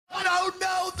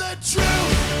the truth.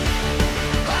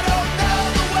 I don't know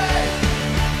the way.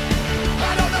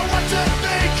 I don't know what to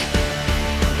think.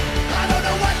 I don't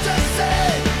know what to say.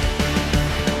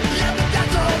 Yeah, but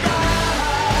that's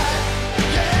alright.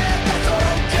 Yeah, that's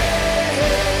okay.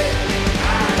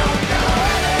 I don't know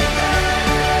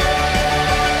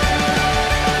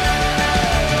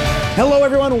anything. Hello,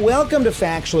 everyone. Welcome to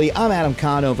Factually. I'm Adam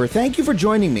Conover. Thank you for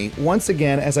joining me once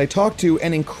again as I talk to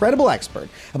an incredible expert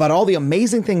about all the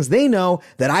amazing things they know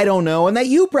that I don't know and that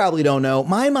you probably don't know.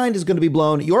 My mind is going to be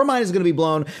blown. Your mind is going to be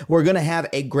blown. We're going to have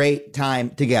a great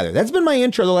time together. That's been my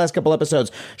intro the last couple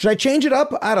episodes. Should I change it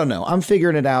up? I don't know. I'm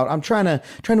figuring it out. I'm trying to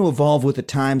evolve with the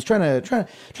times, trying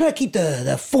to keep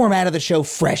the format of the show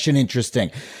fresh and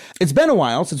interesting. It's been a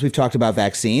while since we've talked about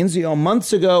vaccines.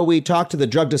 Months ago, we talked to the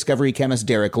drug discovery chemist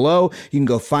Derek Lowe. You can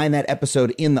go find that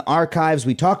episode in the archives.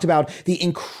 We talked about the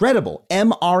incredible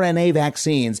mRNA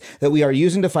vaccines that we are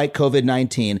using to fight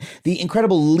COVID-19, the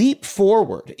incredible leap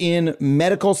forward in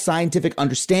medical scientific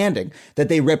understanding that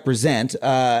they represent,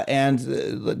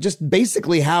 and just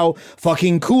basically how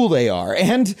fucking cool they are,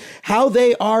 and how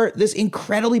they are this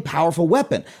incredibly powerful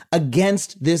weapon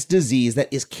against this disease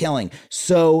that is killing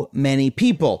so many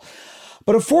people.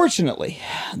 But unfortunately,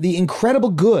 the incredible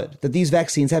good that these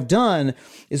vaccines have done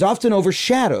is often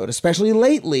overshadowed, especially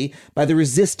lately, by the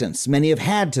resistance many have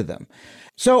had to them.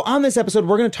 So on this episode,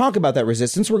 we're going to talk about that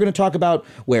resistance. We're going to talk about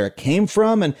where it came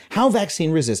from and how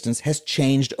vaccine resistance has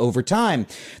changed over time.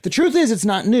 The truth is, it's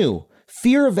not new.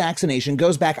 Fear of vaccination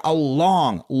goes back a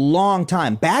long, long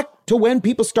time, back to when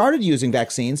people started using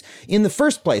vaccines in the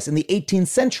first place in the 18th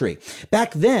century.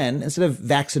 Back then, instead of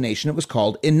vaccination, it was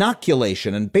called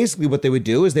inoculation. And basically what they would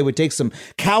do is they would take some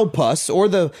cow pus or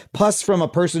the pus from a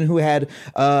person who had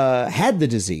the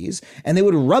disease, and they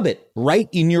would rub it right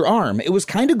in your arm. It was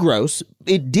kind of gross.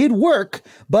 It did work,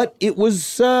 but it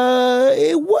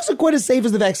wasn't quite as safe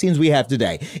as the vaccines we have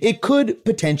today. It could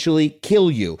potentially kill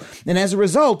you. And as a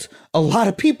result, a lot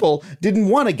of people didn't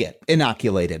want to get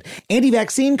inoculated.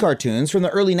 Anti-vaccine cartoons from the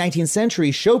early 19th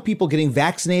century show people getting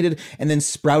vaccinated and then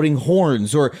sprouting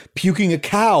horns or puking a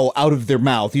cow out of their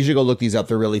mouth. You should go look these up.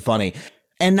 They're really funny.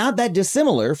 And not that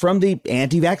dissimilar from the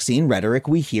anti-vaccine rhetoric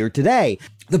we hear today.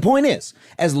 The point is,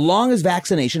 as long as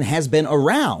vaccination has been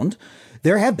around,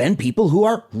 there have been people who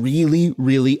are really,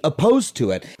 really opposed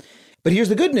to it. But here's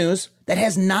the good news. That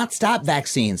has not stopped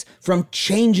vaccines from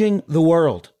changing the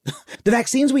world. The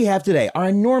vaccines we have today are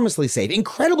enormously safe,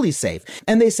 incredibly safe,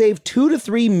 and they save 2 to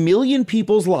 3 million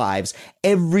people's lives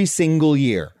every single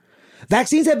year.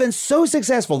 Vaccines have been so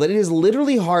successful that it is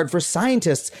literally hard for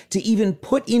scientists to even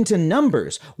put into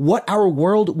numbers what our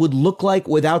world would look like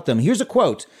without them. Here's a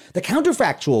quote. The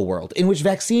counterfactual world in which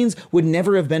vaccines would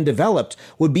never have been developed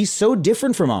would be so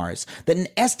different from ours that an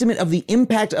estimate of the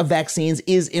impact of vaccines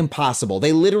is impossible.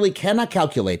 They literally cannot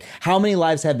calculate how many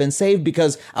lives have been saved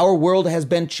because our world has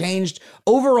been changed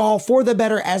overall for the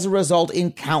better as a result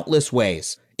in countless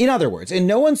ways. In other words, in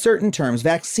no uncertain terms,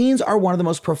 vaccines are one of the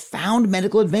most profound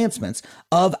medical advancements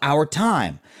of our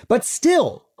time. But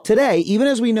still, today, even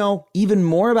as we know even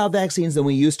more about vaccines than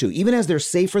we used to, even as they're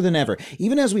safer than ever,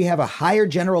 even as we have a higher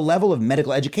general level of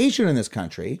medical education in this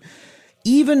country,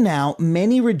 even now,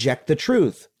 many reject the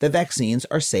truth that vaccines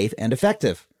are safe and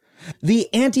effective.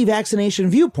 The anti-vaccination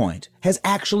viewpoint has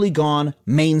actually gone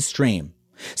mainstream.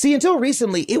 See, until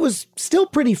recently, it was still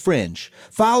pretty fringe.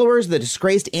 Followers of the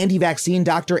disgraced anti-vaccine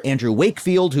doctor Andrew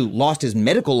Wakefield, who lost his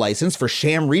medical license for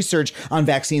sham research on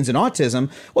vaccines and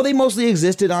autism, well, they mostly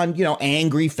existed on,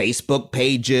 angry Facebook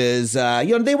pages.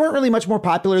 They weren't really much more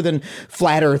popular than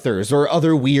flat earthers or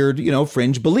other weird,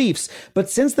 fringe beliefs. But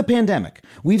since the pandemic,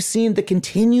 we've seen the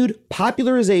continued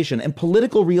popularization and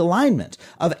political realignment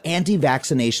of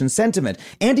anti-vaccination sentiment.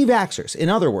 Anti-vaxxers, in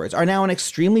other words, are now an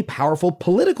extremely powerful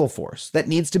political force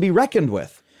that needs to be reckoned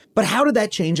with. But how did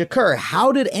that change occur?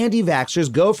 How did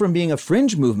anti-vaxxers go from being a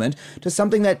fringe movement to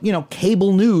something that,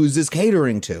 cable news is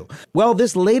catering to? Well,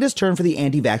 this latest turn for the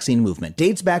anti-vaccine movement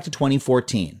dates back to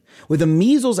 2014, with a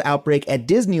measles outbreak at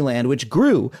Disneyland, which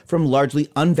grew from largely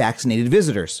unvaccinated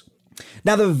visitors.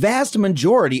 Now, the vast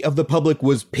majority of the public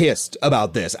was pissed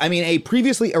about this. I mean, a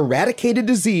previously eradicated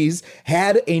disease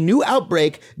had a new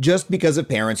outbreak just because of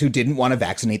parents who didn't want to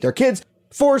vaccinate their kids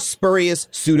for spurious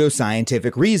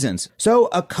pseudoscientific reasons. So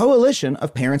a coalition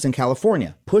of parents in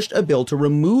California pushed a bill to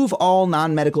remove all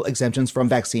non-medical exemptions from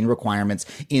vaccine requirements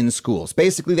in schools.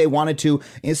 Basically, they wanted to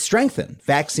strengthen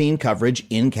vaccine coverage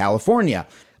in California.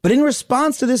 But in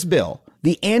response to this bill,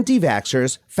 the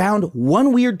anti-vaxxers found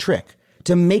one weird trick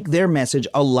to make their message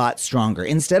a lot stronger.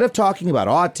 Instead of talking about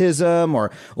autism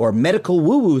or medical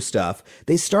woo-woo stuff,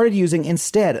 they started using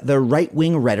instead the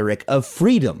right-wing rhetoric of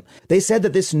freedom. They said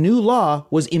that this new law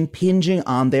was impinging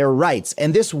on their rights,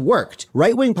 and this worked.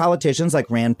 Right-wing politicians like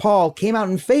Rand Paul came out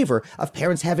in favor of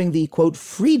parents having the, quote,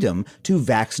 freedom to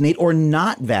vaccinate or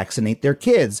not vaccinate their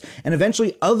kids, and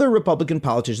eventually other Republican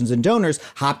politicians and donors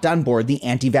hopped on board the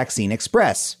anti-vaccine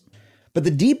express. But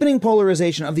the deepening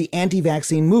polarization of the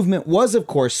anti-vaccine movement was, of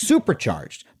course,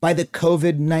 supercharged by the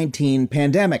COVID-19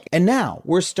 pandemic. And now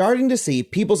we're starting to see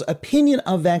people's opinion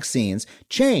of vaccines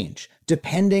change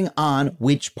depending on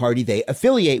which party they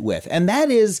affiliate with. And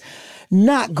that is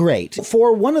not great.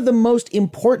 For one of the most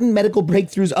important medical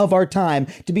breakthroughs of our time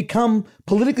to become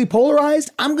politically polarized,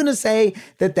 I'm going to say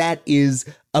that that is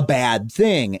a bad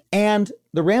thing. And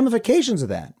the ramifications of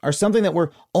that are something that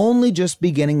we're only just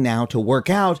beginning now to work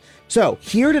out. So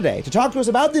here today to talk to us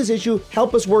about this issue,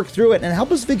 help us work through it, and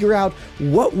help us figure out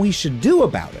what we should do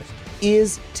about it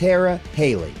is Tara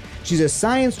Haley. She's a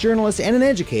science journalist and an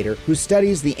educator who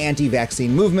studies the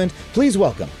anti-vaccine movement. Please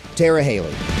welcome Tara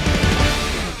Haley.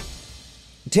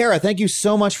 Tara, thank you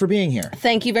so much for being here.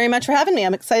 Thank you very much for having me.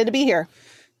 I'm excited to be here.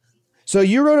 So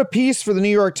you wrote a piece for the New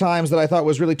York Times that I thought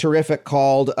was really terrific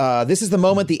called This is the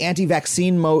Moment the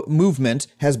Anti-Vaccine Movement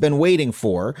Has Been Waiting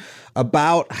For,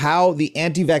 about how the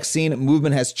anti-vaccine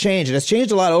movement has changed. It has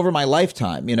changed a lot over my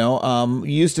lifetime. You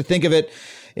used to think of it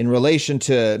in relation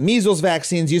to measles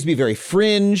vaccines, used to be very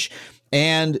fringe.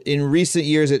 And in recent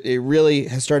years, it really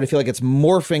has started to feel like it's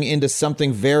morphing into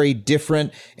something very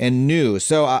different and new.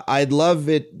 So I'd love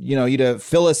it, you to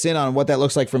fill us in on what that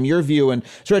looks like from your view and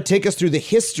sort of take us through the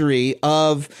history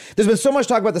of, there's been so much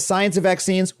talk about the science of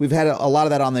vaccines. We've had a lot of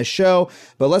that on this show,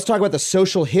 but let's talk about the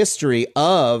social history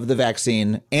of the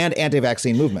vaccine and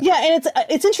anti-vaccine movement. Yeah, and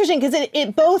it's interesting because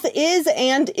it both is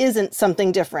and isn't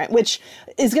something different, which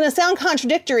is going to sound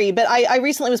contradictory, but I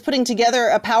recently was putting together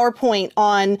a PowerPoint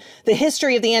on the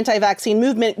history of the anti-vaccine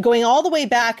movement going all the way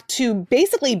back to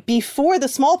basically before the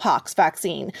smallpox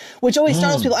vaccine, which always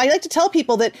startles people. I like to tell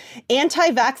people that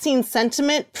anti-vaccine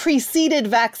sentiment preceded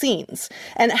vaccines.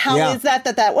 And how is that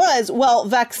was? Well,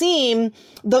 vaccine,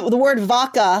 the word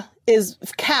vacca is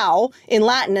cow in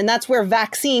Latin, and that's where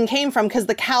vaccine came from because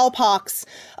the cowpox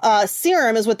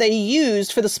serum is what they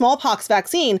used for the smallpox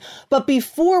vaccine. But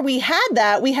before we had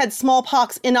that, we had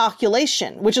smallpox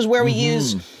inoculation, which is where we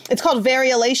use, it's called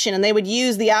variolation, and they would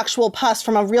use the actual pus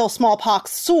from a real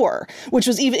smallpox sore, which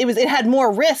was it had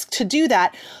more risk to do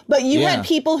that. But you had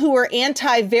people who were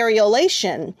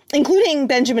anti-variolation, including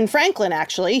Benjamin Franklin,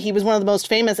 actually. He was one of the most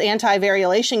famous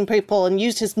anti-variolation people and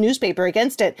used his newspaper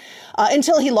against it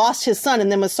until he lost his son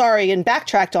and then was sorry and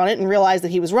backtracked on it and realized that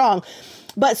he was wrong.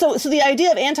 But so the idea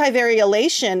of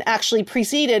anti-variolation actually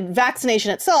preceded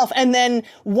vaccination itself. And then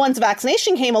once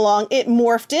vaccination came along, it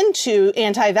morphed into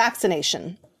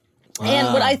anti-vaccination.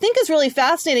 And what I think is really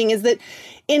fascinating is that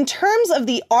in terms of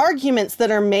the arguments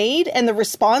that are made and the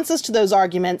responses to those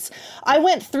arguments, I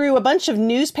went through a bunch of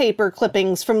newspaper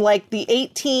clippings from like the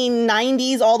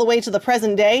 1890s all the way to the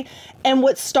present day. And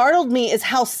what startled me is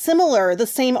how similar the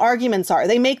same arguments are.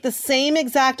 They make the same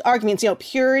exact arguments,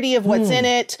 purity of what's in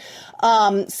it,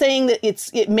 saying that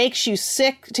it makes you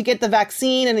sick to get the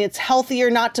vaccine and it's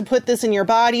healthier not to put this in your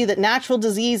body, that natural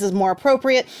disease is more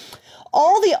appropriate.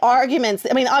 All the arguments,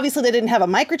 I mean, obviously they didn't have a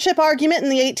microchip argument in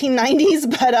the 1890s,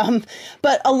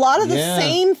 but a lot of the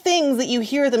same things that you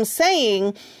hear them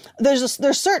saying, there's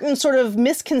certain sort of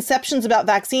misconceptions about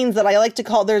vaccines that I like to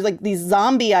call, there's like these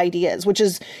zombie ideas, which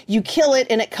is you kill it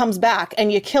and it comes back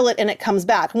and you kill it and it comes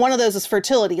back. One of those is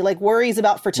fertility, like worries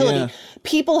about fertility. Yeah.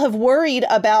 People have worried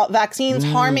about vaccines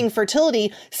harming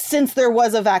fertility since there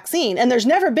was a vaccine. And there's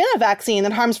never been a vaccine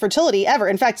that harms fertility ever.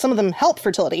 In fact, some of them help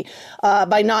fertility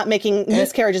by not making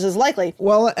miscarriages as likely.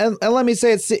 Well, and let me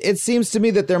say, it seems to me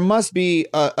that there must be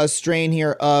a strain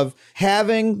here of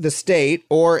having the state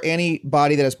or any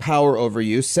body that has power over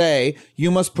you say,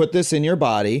 you must put this in your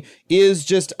body, is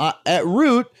just at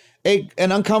root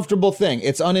an uncomfortable thing.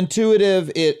 It's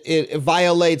unintuitive. It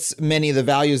violates many of the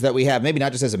values that we have, maybe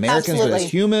not just as Americans, but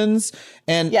as humans.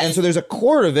 And so there's a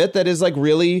core of it that is like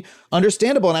really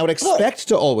understandable and I would expect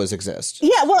to always exist.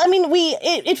 Yeah, well, I mean,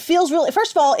 it feels really,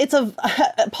 first of all, it's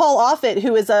Paul Offit,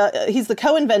 who is he's the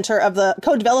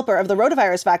co-developer of the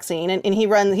rotavirus vaccine, and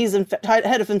he's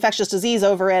head of infectious disease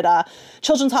over at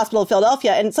Children's Hospital of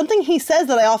Philadelphia. And something he says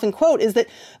that I often quote is that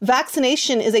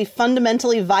vaccination is a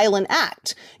fundamentally violent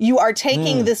act. You You are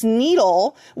taking this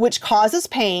needle, which causes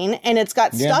pain, and it's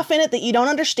got stuff in it that you don't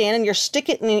understand, and you're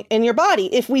sticking it in your body.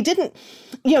 If we didn't,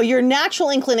 your natural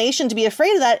inclination to be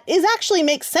afraid of that actually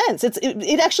makes sense.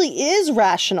 It actually is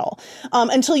rational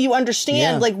until you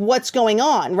understand like what's going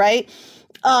on, right?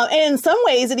 And in some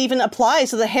ways, it even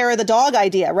applies to the hair of the dog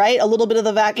idea, right? A little bit of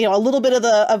the a little bit of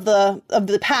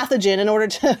the pathogen in order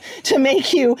to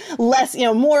make you less,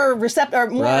 more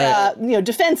receptive, more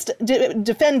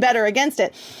defend better against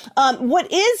it.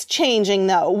 What is changing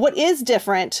though? What is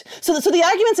different? So the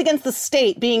arguments against the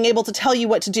state being able to tell you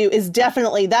what to do is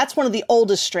definitely, that's one of the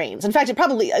oldest strains. In fact,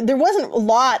 there wasn't a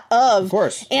lot of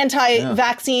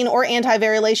anti-vaccine or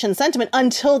anti-variolation sentiment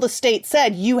until the state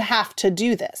said you have to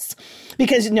do this,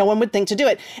 because no one would think to do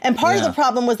it. And part of the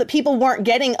problem was that people weren't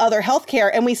getting other healthcare.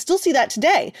 And we still see that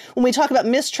today when we talk about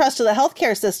mistrust of the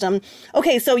healthcare system.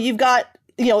 Okay, so you've got,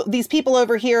 these people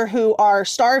over here who are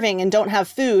starving and don't have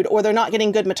food, or they're not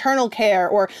getting good maternal care,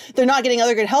 or they're not getting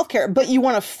other good healthcare, but you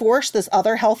want to force this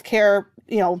other healthcare,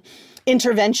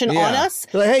 intervention on us.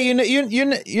 Like, hey,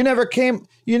 you never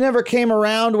came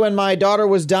around when my daughter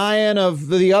was dying of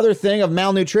the other thing, of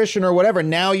malnutrition or whatever.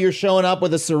 Now you're showing up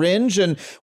with a syringe, and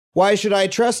why should I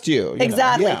trust you?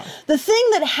 Exactly. The thing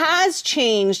that has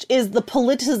changed is the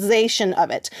politicization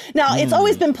of it. Now, it's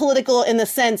always been political in the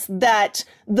sense that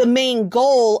the main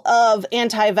goal of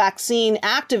anti-vaccine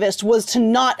activists was to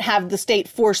not have the state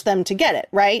force them to get it,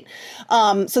 right?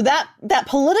 So that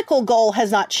political goal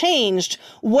has not changed.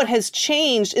 What has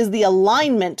changed is the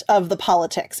alignment of the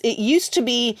politics. It used to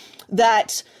be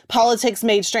that politics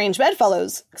made strange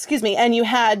bedfellows, and you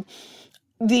had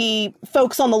the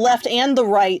folks on the left and the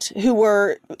right who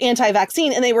were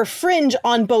anti-vaccine, and they were fringe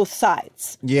on both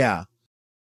sides. Yeah.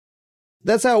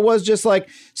 That's how it was just like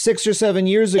 6 or 7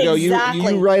 years ago.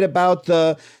 Exactly. You write about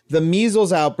the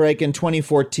measles outbreak in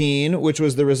 2014, which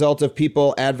was the result of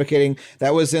people advocating.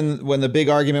 That was when the big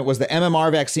argument was the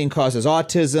MMR vaccine causes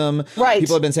autism. Right.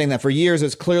 People have been saying that for years.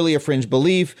 It's clearly a fringe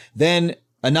belief. Then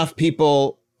enough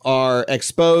people are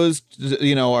exposed,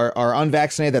 are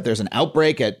unvaccinated, that there's an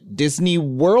outbreak at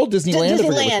Disneyland.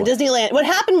 Disneyland. What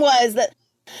happened was that,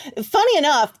 funny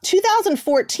enough,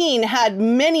 2014 had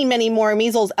many, many more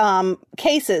measles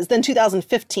cases than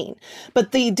 2015.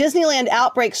 But the Disneyland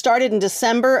outbreak started in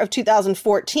December of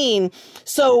 2014.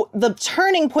 So the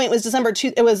turning point was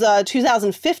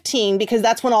 2015, because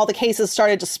that's when all the cases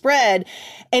started to spread.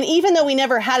 And even though we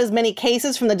never had as many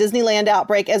cases from the Disneyland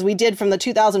outbreak as we did from the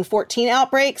 2014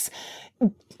 outbreaks,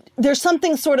 there's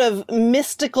something sort of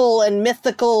mystical and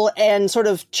mythical and sort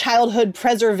of childhood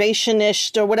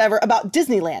preservation-ish or whatever about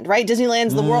Disneyland, right?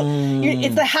 Disneyland's the world.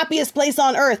 It's the happiest place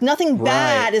on earth. Nothing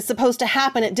bad is supposed to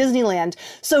happen at Disneyland.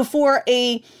 So for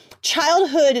a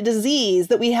childhood disease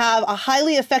that we have a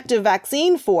highly effective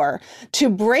vaccine for to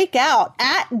break out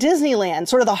at Disneyland,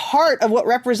 sort of the heart of what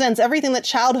represents everything that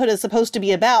childhood is supposed to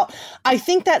be about, I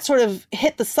think that sort of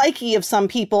hit the psyche of some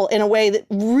people in a way that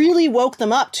really woke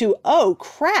them up to, oh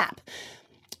crap,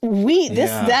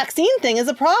 this vaccine thing is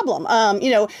a problem.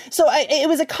 So it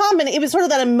was it was sort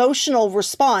of that emotional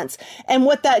response. And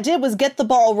what that did was get the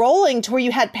ball rolling to where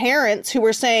you had parents who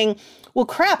were saying, well,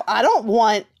 crap, I don't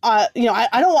want, I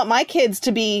don't want my kids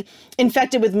to be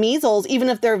infected with measles, even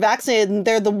if they're vaccinated and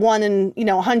they're the 1 in,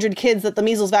 100 kids that the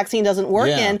measles vaccine doesn't work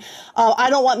in. I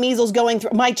don't want measles going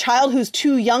through my child who's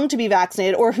too young to be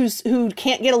vaccinated, or who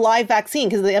can't get a live vaccine,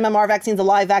 because the MMR vaccine is a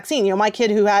live vaccine. My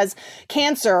kid who has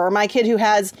cancer, or my kid who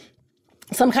has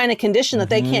some kind of condition that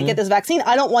they can't get this vaccine.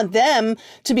 I don't want them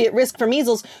to be at risk for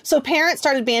measles. So parents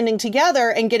started banding together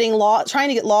and trying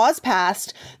to get laws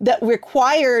passed that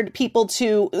required people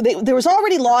to, there was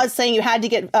already laws saying you had to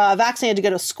get vaccinated to go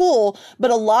to school,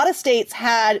 but a lot of states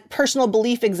had personal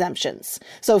belief exemptions.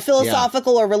 So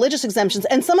philosophical or religious exemptions.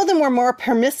 And some of them were more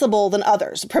permissive than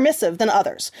others.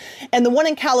 And the one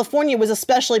in California was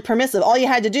especially permissive. All you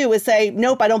had to do was say,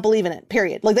 nope, I don't believe in it,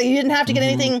 period. Like, you didn't have to get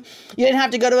anything. You didn't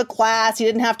have to go to a class. You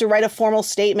didn't have to write a formal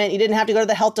statement. You didn't have to go to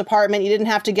the health department. You didn't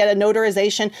have to get a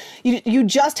notarization. You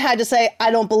just had to say, I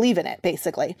don't believe in it,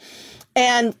 basically.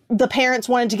 And the parents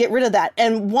wanted to get rid of that.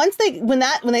 And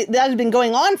that had been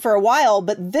going on for a while,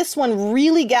 but this one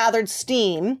really gathered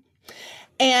steam.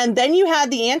 And then you had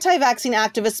the anti-vaccine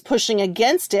activists pushing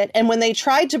against it. And when they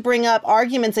tried to bring up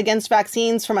arguments against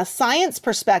vaccines from a science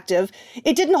perspective,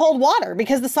 it didn't hold water,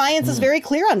 because the science is very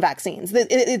clear on vaccines.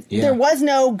 There was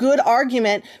no good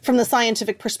argument from the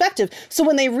scientific perspective. So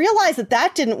when they realized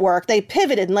that didn't work, they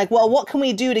pivoted and what can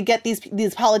we do to get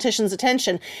these politicians'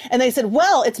 attention? And they said,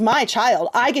 well, it's my child.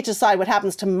 I get to decide what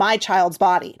happens to my child's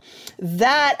body.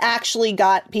 That actually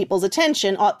got people's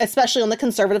attention, especially on the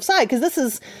conservative side, because this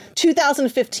is 2015.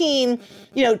 2015,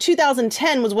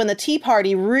 2010 was when the Tea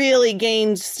Party really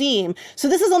gained steam. So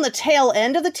this is on the tail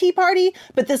end of the Tea Party,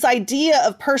 but this idea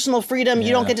of personal freedom,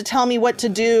 you don't get to tell me what to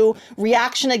do,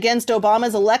 reaction against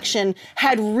Obama's election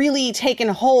had really taken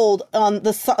hold on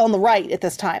the right at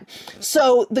this time.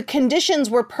 So the conditions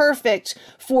were perfect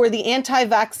for the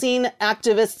anti-vaccine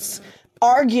activists'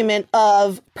 argument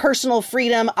of personal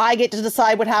freedom. I get to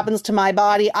decide what happens to my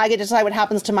body. I get to decide what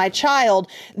happens to my child.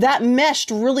 That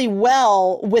meshed really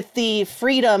well with the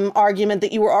freedom argument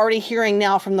that you were already hearing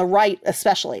now from the right,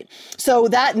 especially. So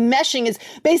that meshing is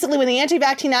basically when the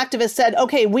anti-vaccine activists said,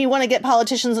 okay, we want to get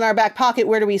politicians in our back pocket.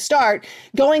 Where do we start?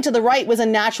 Going to the right was a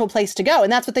natural place to go.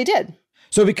 And that's what they did.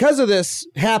 So because of this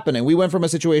happening, we went from a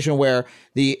situation where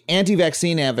the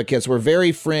anti-vaccine advocates were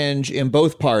very fringe in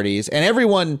both parties, and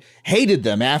everyone hated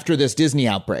them after this Disney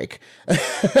outbreak.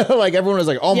 Like everyone was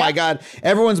like, oh my God,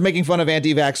 everyone's making fun of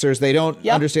anti-vaxxers. They don't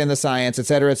understand the science, et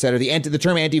cetera, et cetera. The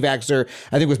term anti-vaxxer,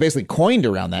 I think, was basically coined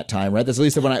around that time, right? That's at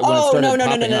least when it started no.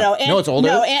 No, it's older?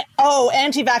 No,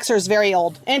 anti-vaxxer is very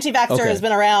old. Anti-vaxxer has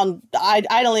been around. I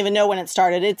don't even know when it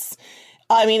started.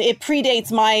 It predates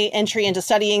my entry into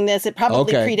studying this. It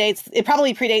probably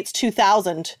predates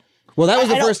 2000. Well, that was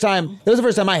the first time. That was the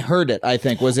first time I heard it. I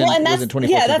think was in 2014,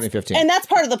 2015. And that's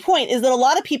part of the point is that a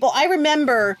lot of people. I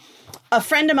remember a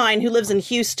friend of mine who lives in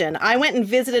Houston. I went and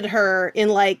visited her in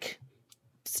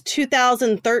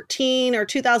 2013 or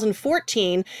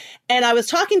 2014, and I was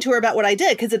talking to her about what I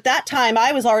did because at that time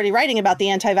I was already writing about the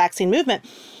anti-vaccine movement.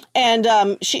 And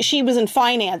she was in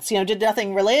finance, did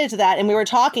nothing related to that. And we were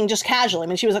talking just casually. I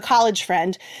mean, she was a college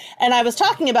friend. And I was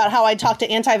talking about how I talked to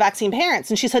anti-vaccine parents.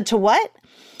 And she said, to what?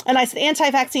 And I said,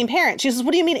 anti-vaccine parents. She says,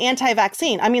 what do you mean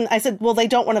anti-vaccine? I said, well, they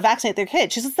don't want to vaccinate their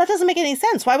kids. She says, that doesn't make any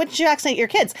sense. Why wouldn't you vaccinate your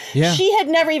kids? Yeah. She had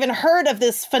never even heard of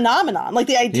this phenomenon. Like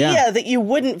the idea that you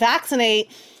wouldn't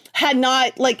vaccinate had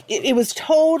not, it was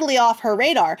totally off her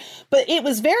radar, but it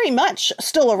was very much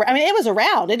still around. It was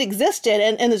around, it existed,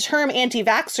 and the term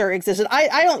anti-vaxxer existed.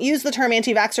 I don't use the term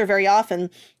anti-vaxxer very often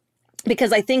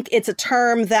because I think it's a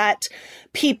term that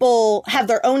people have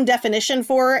their own definition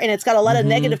for, and it's got a lot of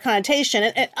negative connotation.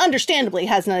 And understandably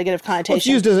has negative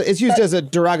connotation. Well, it's used as a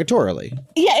derogatorily.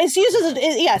 Yeah, it's used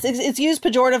as it's used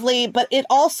pejoratively, but it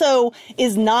also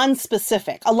is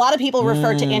non-specific. A lot of people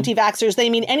refer to anti-vaxxers. They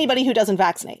mean anybody who doesn't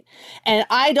vaccinate. And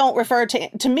I don't refer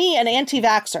to me, an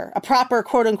anti-vaxxer, a proper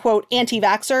quote unquote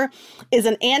anti-vaxxer is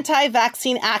an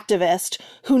anti-vaccine activist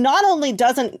who not only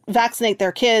doesn't vaccinate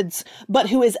their kids, but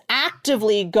who is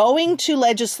actively going to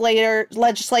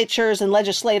legislatures and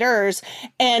legislators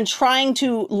and trying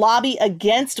to lobby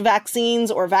against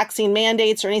vaccines or vaccine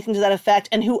mandates or anything to that effect,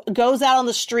 and who goes out on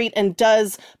the street and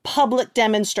does public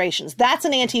demonstrations. That's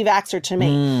an anti-vaxxer to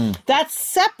me. That's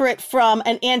separate from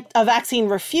a vaccine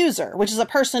refuser, which is a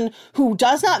person who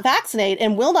does not vaccinate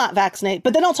and will not vaccinate,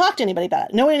 but they don't talk to anybody about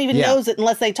it. No one even knows it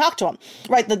unless they talk to them.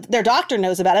 Right? Their doctor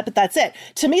knows about it, but that's it.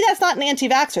 To me, that's not an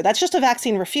anti-vaxxer. That's just a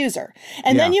vaccine refuser.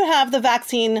 And then you have the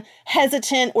vaccine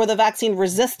hesitant or the vaccine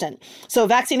resistant. So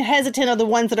vaccine hesitant are the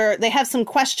ones that they have some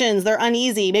questions, they're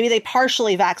uneasy, maybe they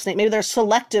partially vaccinate, maybe they're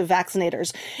selective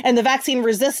vaccinators. And the vaccine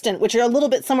resistant, which are a little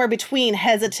bit somewhere between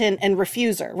hesitant and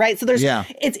refuser, right? So there's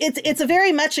it's a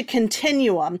very much a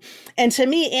continuum. And to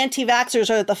me, anti-vaxxers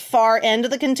are at the far end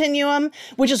of the continuum,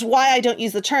 which is why I don't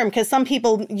use the term, because some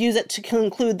people use it to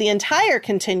conclude the entire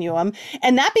continuum.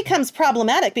 And that becomes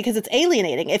problematic because it's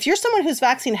alienating. If you're someone who's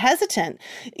vaccine hesitant,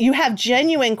 you have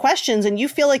genuine questions and you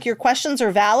feel like your questions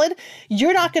are valid,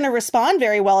 you're not going to respond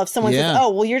very well if someone says, oh,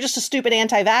 well, you're just a stupid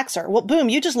anti-vaxxer. Well, boom,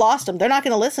 you just lost them. They're not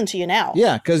going to listen to you now.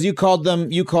 Yeah, because you called them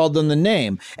the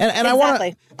name. And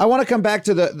exactly. I want to come back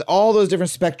to all those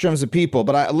different spectrums of people,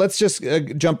 but let's just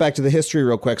jump back to the history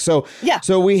real quick. So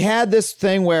we had this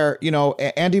thing where,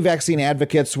 anti-vaccine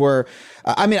advocates were,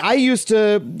 I used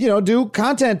to, do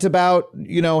content about,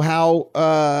 how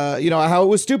it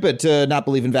was stupid to not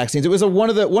believe in vaccines. It was one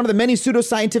of the many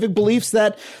pseudoscientific beliefs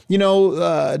that,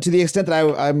 to the extent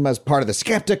that I'm as part of the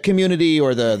skeptic community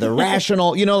or the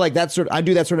rational, like that sort of, I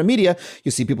do that sort of media. You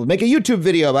see people make a YouTube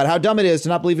video about how dumb it is to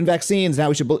not believe in vaccines and how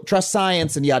we should trust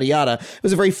science and yada, yada. It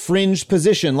was a very fringe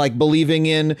position, like believing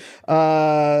in,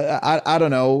 I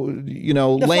don't know,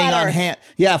 laying on hand.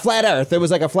 Yeah, flat earth. There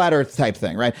was like a flat earth type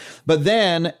thing, right? But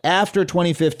then after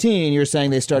 2015, you're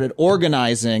saying they started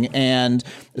organizing and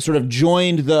sort of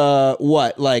joined the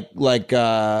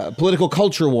political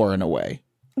culture war in a way.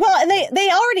 Well, and they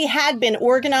already had been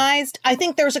organized. I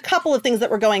think there was a couple of things that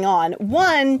were going on.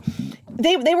 One,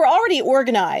 they were already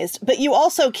organized, but you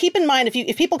also keep in mind,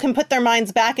 if people can put their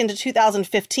minds back into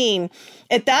 2015,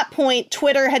 at that point,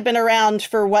 Twitter had been around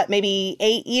for maybe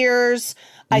 8 years.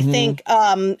 I think,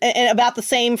 and about the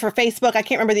same for Facebook. I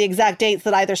can't remember the exact dates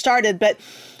that either started, but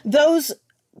those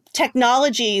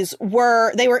technologies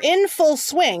were in full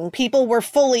swing. People were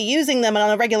fully using them on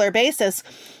a regular basis.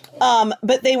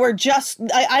 But they were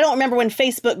I don't remember when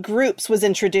Facebook Groups was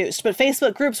introduced, but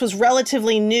Facebook Groups was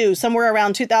relatively new, somewhere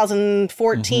around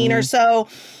 2014 or so.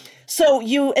 So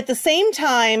at the same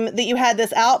time that you had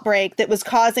this outbreak that was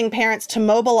causing parents to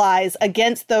mobilize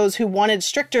against those who wanted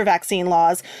stricter vaccine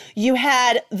laws, you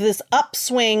had this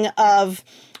upswing of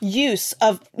use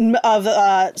of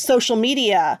social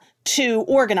media to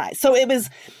organize. So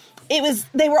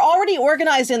they were already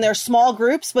organized in their small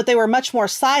groups, but they were much more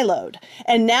siloed.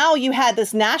 And now you had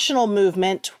this national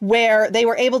movement where they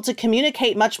were able to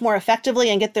communicate much more effectively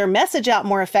and get their message out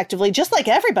more effectively, just like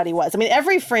everybody was. I mean,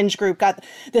 every fringe group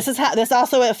this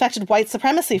also affected white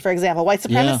supremacy, for example. White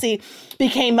supremacy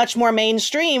became much more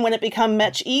mainstream when it became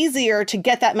much easier to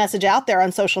get that message out there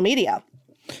on social media.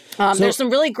 There's some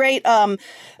really great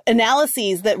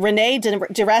analyses that Renee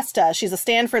DiResta, she's a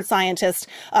Stanford scientist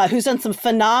who's done some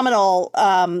phenomenal,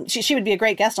 she would be a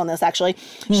great guest on this, actually.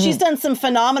 She's done some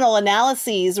phenomenal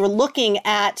analyses. We're looking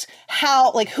at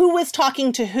who was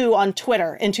talking to who on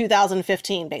Twitter in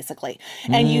 2015, basically.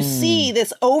 And you see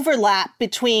this overlap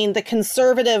between the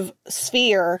conservative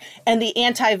sphere and the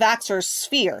anti-vaxxer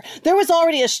sphere. There was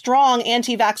already a strong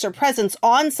anti-vaxxer presence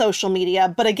on social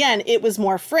media, but again, it was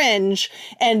more fringe,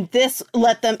 and this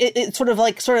let them, it sort of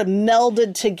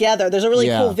melded together. There's a really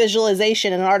cool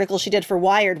visualization in an article she did for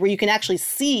Wired where you can actually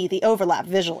see the overlap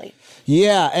visually.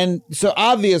 Yeah. And so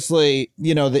obviously,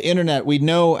 the internet, we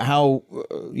know how,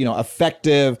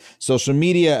 effective social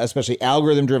media, especially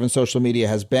algorithm-driven social media,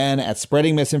 has been at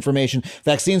spreading misinformation.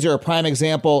 Vaccines are a prime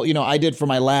example. I did for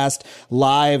my last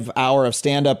live hour of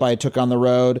stand-up I took on the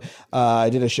road. I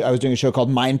was doing a show called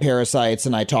Mind Parasites,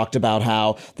 and I talked about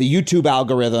how the YouTube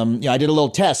algorithm, I did a little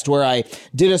test where I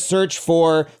did a search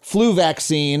for flu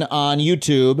vaccine on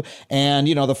YouTube. And,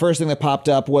 the first thing that popped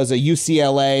up was a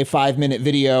UCLA 5-minute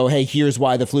video. Hey, here's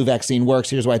why the flu vaccine works.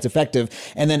 Here's why it's effective.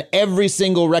 And then every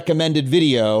single recommended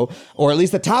video, or at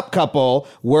least the top couple,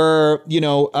 were,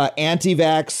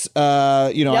 anti-vax,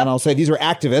 and I'll say these were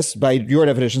activists by your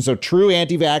definition. So true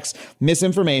anti-vax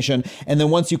misinformation. And then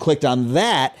once you clicked on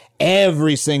that,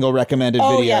 every single recommended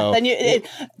video. Then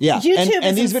YouTube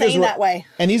is these insane that way.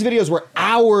 And these videos were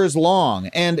hours long.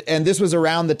 And this was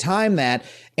around the time that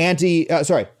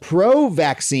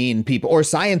pro-vaccine people or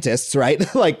scientists,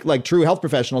 right? like true health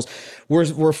professionals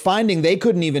were finding they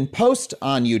couldn't even post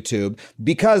on YouTube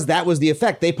because that was the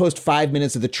effect. They post 5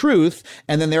 minutes of the truth,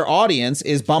 and then their audience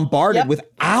is bombarded with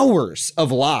hours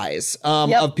of lies,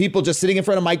 of people just sitting in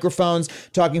front of microphones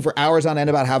talking for hours on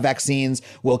end about how vaccines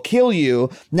will kill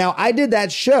you. Now, I did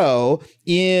that show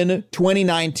in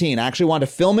 2019. I actually wanted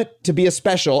to film it to be a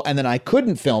special, and then I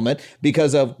couldn't film it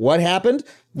because of what happened?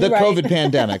 The COVID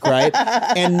pandemic, right?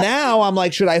 And now I'm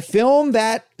like, should I film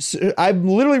that? I'm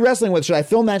literally wrestling with, should I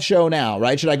film that show now,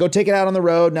 right? Should I go take it out on the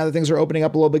road now that things are opening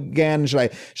up a little bit again? Should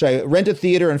I rent a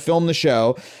theater and film the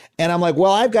show? And I'm like,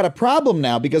 well, I've got a problem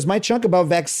now because my chunk about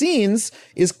vaccines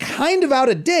is kind of out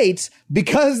of date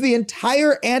because the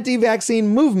entire anti-vaccine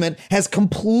movement has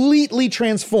completely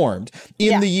transformed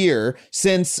in the year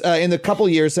since, in the couple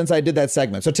years since I did that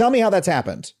segment. So tell me how that's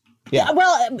happened. Yeah.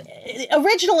 Well,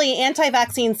 originally,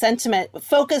 anti-vaccine sentiment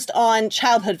focused on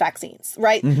childhood vaccines,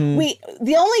 right?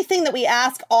 The only thing that we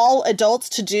ask all adults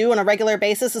to do on a regular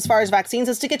basis as far as vaccines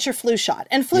is to get your flu shot.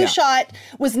 And flu shot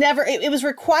was never, it was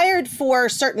required for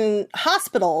certain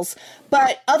hospitals,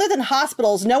 but other than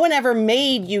hospitals, no one ever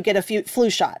made you get a flu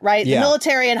shot, right? The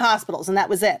military and hospitals, and that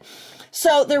was it.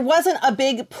 So there wasn't a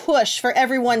big push for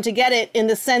everyone to get it in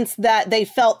the sense that they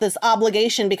felt this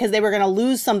obligation because they were going to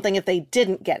lose something if they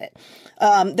didn't get it.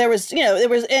 And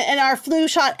our flu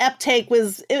shot uptake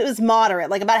was moderate.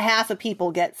 Like about half of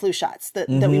people get flu shots that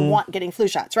we want getting flu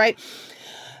shots, right?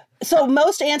 So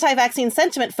most anti-vaccine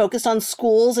sentiment focused on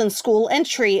schools and school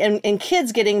entry and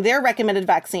kids getting their recommended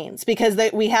vaccines because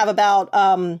we have about,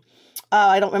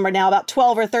 I don't remember now, about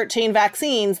 12 or 13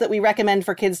 vaccines that we recommend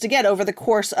for kids to get over the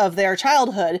course of their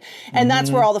childhood. And that's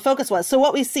where all the focus was. So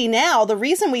what we see now, the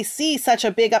reason we see such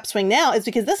a big upswing now is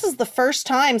because this is the first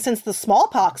time since the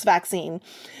smallpox vaccine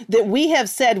that we have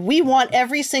said we want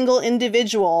every single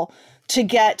individual to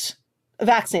get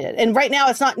vaccinated. And right now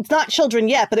it's not children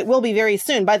yet, but it will be very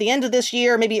soon. By the end of this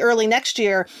year, maybe early next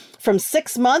year, from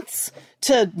 6 months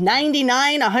to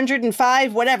 99,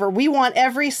 105, whatever. We want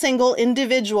every single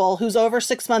individual who's over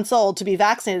 6 months old to be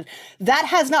vaccinated. That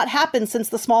has not happened since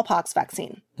the smallpox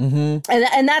vaccine.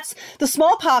 And that's the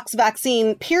smallpox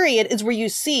vaccine period is where you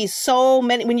see so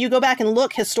many, when you go back and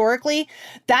look historically,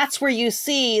 that's where you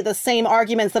see the same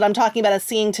arguments that I'm talking about as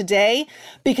seeing today.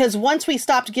 Because once we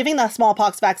stopped giving the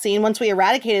smallpox vaccine, once we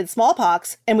eradicated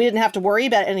smallpox and we didn't have to worry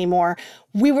about it anymore,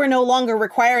 we were no longer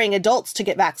requiring adults to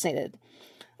get vaccinated.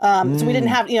 So we didn't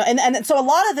have, and so a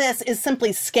lot of this is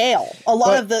simply scale. A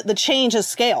lot of the change is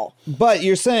scale. But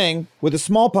you're saying with the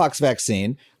smallpox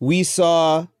vaccine, we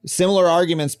saw similar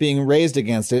arguments being raised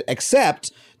against it,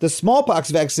 except the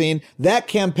smallpox vaccine, that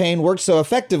campaign worked so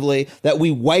effectively that we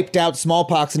wiped out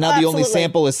smallpox and now the only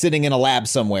sample is sitting in a lab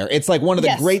somewhere. It's like one of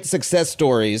the great success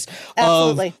stories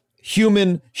of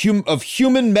human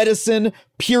medicine,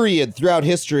 period, throughout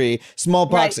history.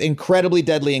 Smallpox, incredibly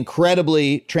deadly,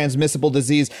 incredibly transmissible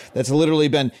disease that's literally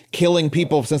been killing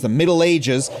people since the Middle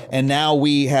Ages, and now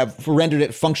we have rendered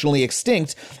it functionally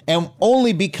extinct, and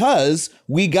only because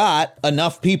we got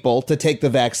enough people to take the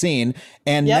vaccine.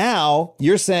 And now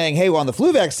you're saying, hey, well, on the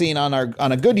flu vaccine, on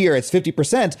a good year, it's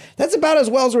 50%. That's about as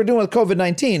well as we're doing with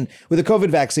COVID-19, with the COVID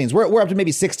vaccines. We're up to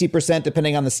maybe 60%,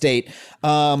 depending on the state.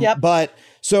 But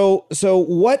so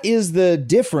what is the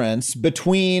difference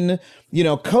between,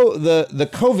 the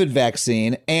COVID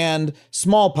vaccine and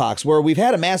smallpox, where we've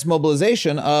had a mass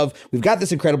mobilization of, we've got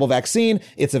this incredible vaccine,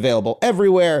 it's available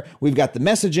everywhere, we've got the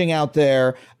messaging out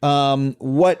there.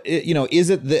 Is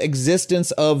it the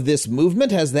existence of this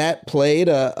movement? Has that played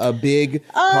a big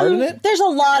part in it? There's a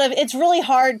lot of, it's really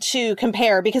hard to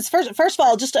compare because first of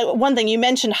all, just one thing, you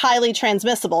mentioned highly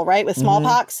transmissible, right? With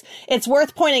smallpox, it's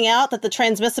worth pointing out that the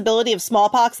transmissibility of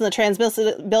smallpox and the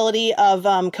transmissibility of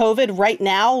COVID right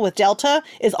now with Delta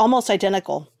is almost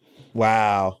identical.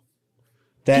 Wow.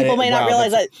 People may not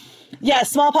realize that. Yeah,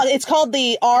 smallpox. It's called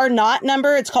the R0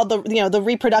 number. It's called the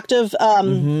reproductive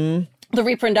the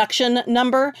reproduction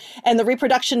number, and the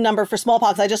reproduction number for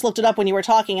smallpox, I just looked it up when you were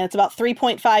talking, and it's about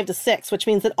 3.5 to 6, which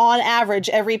means that on average,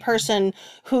 every person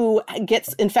who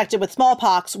gets infected with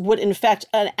smallpox would infect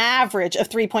an average of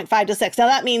 3.5 to 6. Now,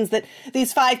 that means that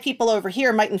these 5 people over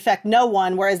here might infect no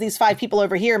one, whereas these 5 people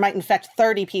over here might infect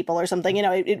 30 people or something.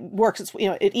 It works,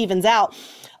 it evens out.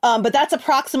 But that's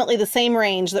approximately the same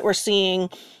range that we're seeing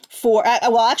for,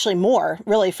 actually more,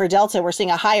 really, for Delta. We're seeing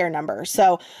a higher number.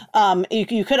 So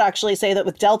you could actually say that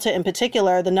with Delta in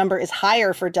particular, the number is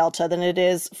higher for Delta than it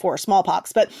is for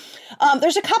smallpox. But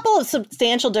there's a couple of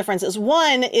substantial differences.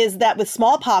 One is that with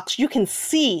smallpox, you can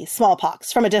see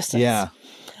smallpox from a distance. Yeah.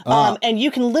 And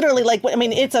you can literally,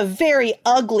 it's a very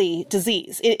ugly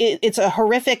disease. It's a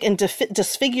horrific and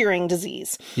disfiguring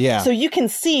disease. Yeah. So you can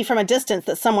see from a distance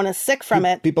that someone is sick from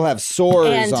it. People have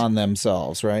sores on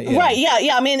themselves, right? Yeah. Right. Yeah.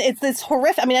 Yeah. It's this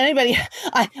horrific. Anybody,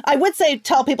 I would say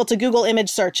tell people to Google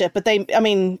image search it, but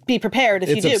be prepared if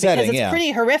you do, because it's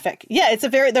pretty horrific. Yeah.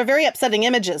 They're very upsetting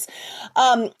images.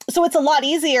 So it's a lot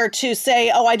easier to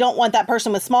say, oh, I don't want that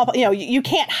person with smallpox. You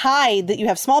can't hide that you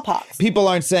have smallpox. People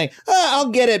aren't saying, I'll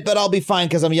get it, but I'll be fine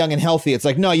because I'm young and healthy. It's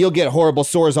like, no, you'll get horrible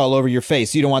sores all over your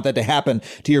face. You don't want that to happen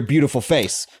to your beautiful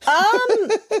face.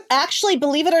 Actually,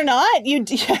 believe it or not, you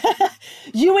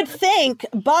would think,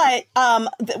 but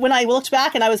when I looked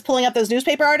back and I was pulling up those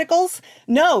newspaper articles,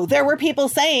 no, there were people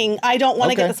saying, I don't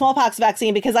want to get the smallpox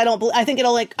vaccine because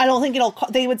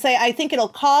they would say, I think it'll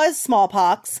cause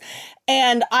smallpox,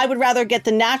 and I would rather get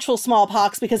the natural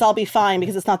smallpox because I'll be fine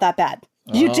because it's not that bad.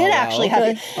 You did actually have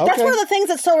it. That's one of the things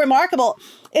that's so remarkable.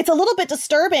 It's a little bit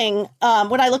disturbing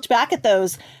when I looked back at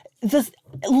those.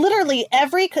 Literally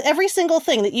every single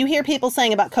thing that you hear people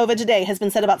saying about COVID today has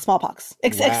been said about smallpox,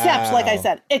 except, like I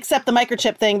said, except the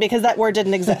microchip thing, because that word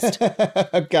didn't exist.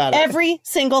 Got it. Every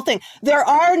single thing. There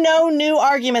are no new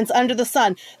arguments under the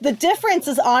sun. The difference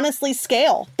is honestly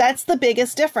scale. That's the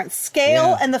biggest difference.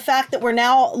 Scale and the fact that we're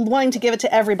now wanting to give it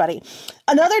to everybody.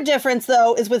 Another difference,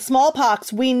 though, is with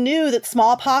smallpox, we knew that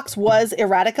smallpox was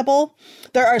eradicable.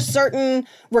 There are certain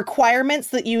requirements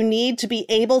that you need to be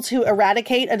able to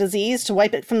eradicate a disease, to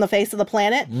wipe it from the face of the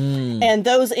planet. And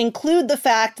those include the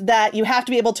fact that you have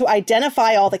to be able to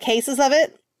identify all the cases of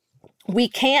it. We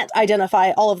can't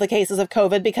identify all of the cases of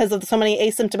COVID because of so many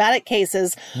asymptomatic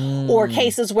cases or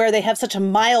cases where they have such a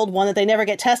mild one that they never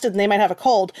get tested and they might have a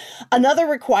cold. Another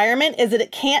requirement is that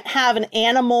it can't have an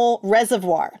animal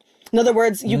reservoir. In other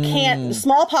words, you can't,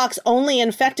 smallpox only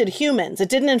infected humans. It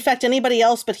didn't infect anybody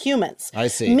else but humans. I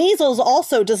see. Measles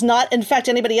also does not infect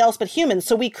anybody else but humans.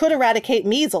 So we could eradicate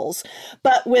measles.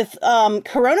 But with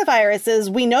coronaviruses,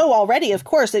 we know already, of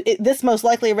course, this most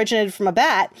likely originated from a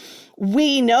bat.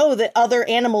 We know that other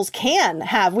animals can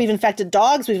have. We've infected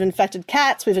dogs, we've infected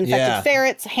cats, we've infected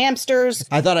ferrets, hamsters.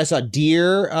 I thought I saw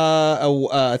deer.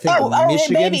 I think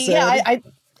Michigan maybe, said. yeah,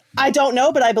 I don't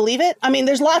know, but I believe it. I mean,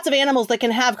 there's lots of animals that can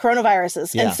have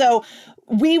coronaviruses. Yeah. And so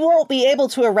we won't be able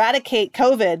to eradicate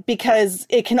COVID because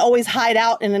it can always hide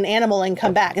out in an animal and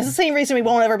come back. It's the same reason we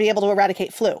won't ever be able to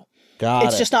eradicate flu.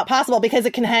 It's just not possible because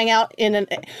it can hang out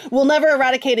we'll never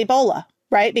eradicate Ebola,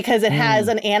 right? Because it has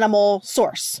an animal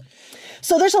source.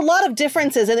 So there's a lot of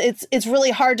differences, and it's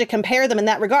really hard to compare them in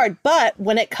that regard. But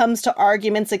when it comes to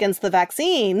arguments against the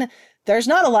vaccine, there's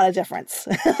not a lot of difference.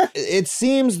 It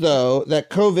seems, though, that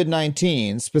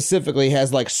COVID-19 specifically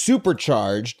has like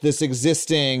supercharged this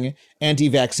existing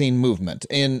anti-vaccine movement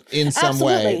in some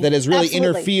way that has really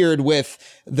interfered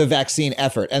with the vaccine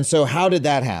effort. And so how did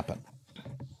that happen?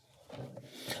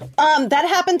 That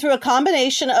happened through a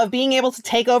combination of being able to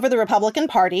take over the Republican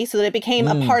Party so that it became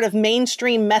a part of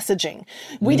mainstream messaging.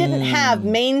 We didn't have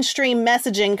mainstream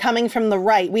messaging coming from the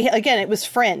right. It was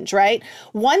fringe, right?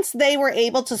 Once they were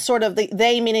able to sort of,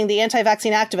 they meaning the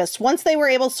anti-vaccine activists, once they were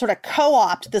able to sort of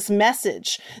co-opt this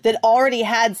message that already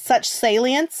had such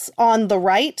salience on the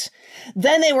right,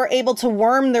 then they were able to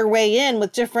worm their way in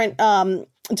with different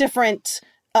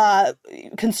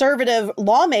conservative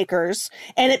lawmakers,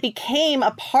 and it became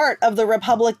a part of the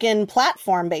Republican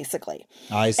platform, basically.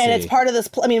 I see. And it's part of this.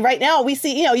 I mean, right now we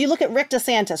see, you look at Rick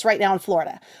DeSantis right now in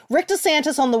Florida. Rick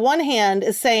DeSantis, on the one hand,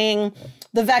 is saying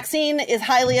the vaccine is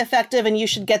highly effective and you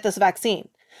should get this vaccine.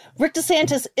 Rick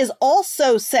DeSantis is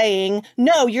also saying,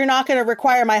 no, you're not going to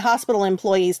require my hospital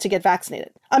employees to get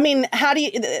vaccinated. I mean, how do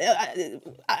you,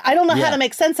 I don't know how to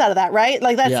make sense out of that, right?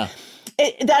 Like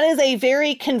that is a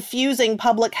very confusing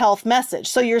public health message.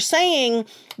 So you're saying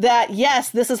that,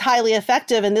 yes, this is highly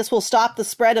effective and this will stop the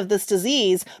spread of this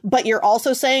disease, but you're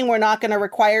also saying we're not going to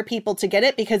require people to get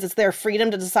it because it's their freedom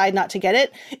to decide not to get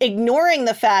it, ignoring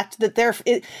the fact that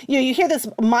you hear this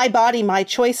my body, my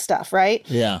choice stuff, right?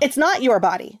 Yeah. It's not your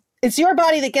body. It's your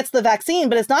body that gets the vaccine,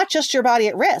 but it's not just your body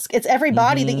at risk. It's every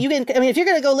body that you can. I mean, if you're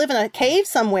going to go live in a cave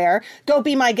somewhere, go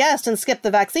be my guest and skip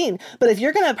the vaccine. But if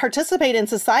you're going to participate in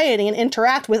society and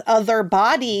interact with other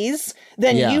bodies,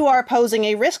 then you are posing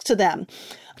a risk to them.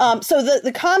 So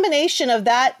the combination of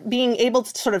that being able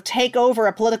to sort of take over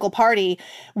a political party,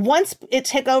 once it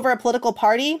took over a political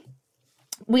party,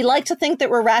 we like to think that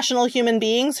we're rational human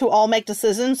beings who all make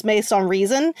decisions based on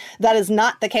reason. That is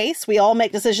not the case. We all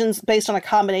make decisions based on a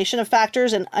combination of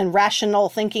factors, and rational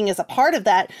thinking is a part of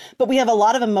that. But we have a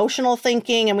lot of emotional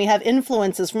thinking, and we have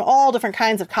influences from all different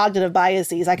kinds of cognitive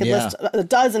biases. I could list a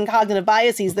dozen cognitive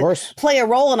biases that play a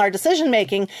role in our decision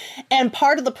making. And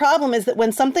part of the problem is that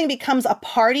when something becomes a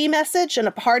party message and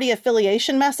a party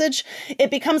affiliation message, it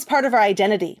becomes part of our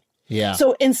identity. Yeah.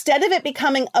 So instead of it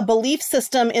becoming a belief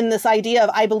system in this idea of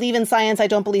I believe in science, I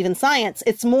don't believe in science,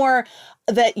 it's more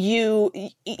that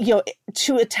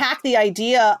to attack the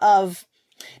idea of,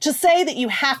 to say that you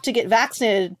have to get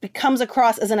vaccinated becomes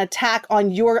across as an attack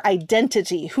on your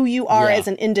identity, who you are as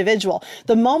an individual.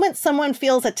 The moment someone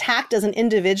feels attacked as an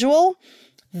individual,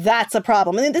 that's a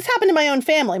problem. And this happened in my own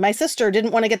family. My sister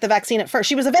didn't want to get the vaccine at first.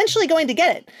 She was eventually going to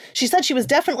get it. She said she was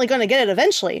definitely going to get it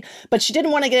eventually, but she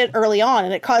didn't want to get it early on.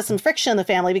 And it caused some friction in the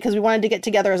family because we wanted to get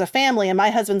together as a family, and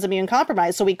my husband's immune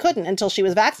compromised, so we couldn't until she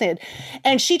was vaccinated.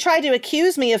 And she tried to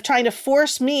accuse me of trying to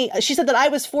force me. She said that I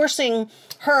was forcing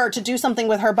her to do something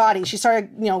with her body. She started,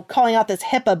 calling out this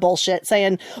HIPAA bullshit,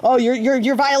 saying, "Oh,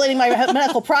 you're violating my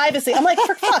medical privacy." I'm like,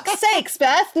 for fuck's sakes,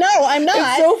 Beth. No, I'm not.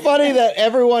 It's so funny that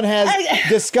everyone has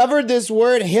discovered this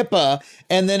word HIPAA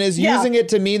and then is using it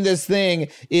to mean this thing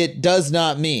it does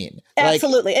not mean.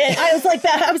 Absolutely. I was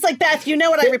like, Beth, you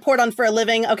know what I report on for a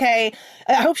living, okay?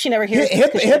 I hope she never hears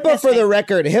this. HIPAA for the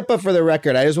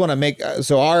record. I just want to make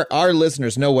so our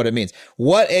listeners know what it means.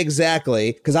 What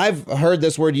exactly? Because I've heard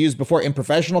this word used before in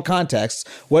professional contexts.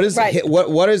 What does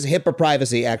HIPAA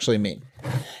privacy actually mean?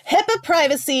 HIPAA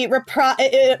privacy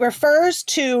it refers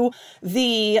to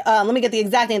the, let me get the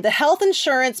exact name, the Health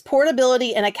Insurance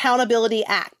Portability and Accountability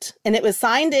Act. And it was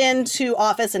signed into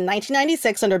office in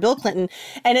 1996 under Bill Clinton.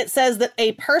 And it says that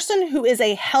a person who is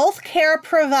a healthcare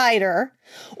provider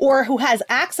or who has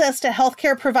access to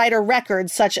healthcare provider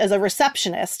records, such as a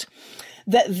receptionist,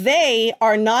 that they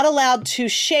are not allowed to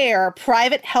share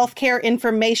private healthcare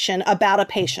information about a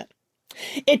patient.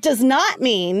 It does not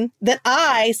mean that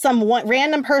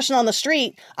random person on the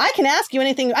street, I can ask you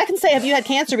anything. I can say, have you had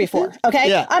cancer before? Okay.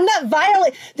 Yeah. I'm not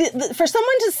violating. For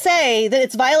someone to say that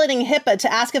it's violating HIPAA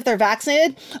to ask if they're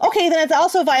vaccinated, okay, then it's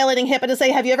also violating HIPAA to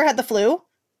say, have you ever had the flu?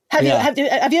 Have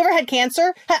you ever had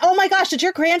cancer? Oh my gosh, did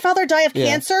your grandfather die of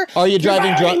cancer? Are you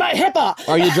driving drunk? My HIPAA.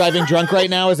 Are you driving drunk right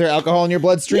now? Is there alcohol in your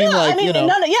bloodstream? Yeah, I mean,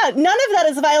 none of that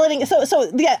is violating. So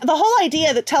the whole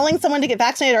idea that telling someone to get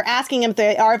vaccinated or asking them if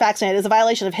they are vaccinated is a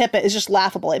violation of HIPAA is just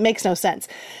laughable. It makes no sense.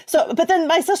 So, but then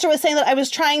my sister was saying that I was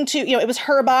trying to, it was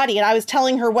her body and I was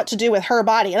telling her what to do with her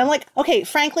body. And I'm like, okay,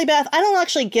 frankly, Beth, I don't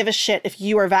actually give a shit if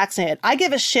you are vaccinated. I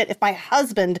give a shit if my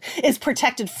husband is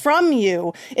protected from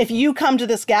you if you come to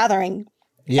this gathering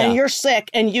and you're sick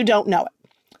and you don't know it.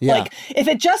 Yeah. Like, if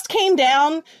it just came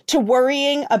down to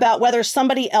worrying about whether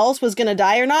somebody else was going to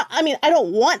die or not, I mean, I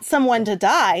don't want someone to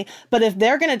die, but if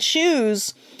they're going to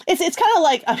choose, it's kind of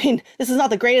like, I mean, this is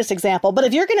not the greatest example, but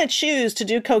if you're going to choose to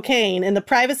do cocaine in the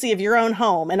privacy of your own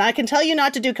home, and I can tell you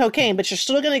not to do cocaine, but you're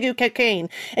still going to do cocaine,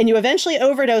 and you eventually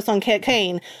overdose on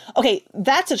cocaine, okay,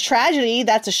 that's a tragedy,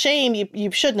 that's a shame,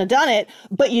 you shouldn't have done it,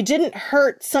 but you didn't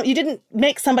you didn't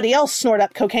make somebody else snort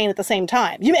up cocaine at the same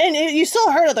time. You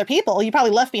still hurt other people. You probably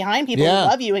left behind people who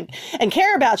love you and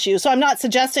care about you. So I'm not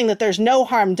suggesting that there's no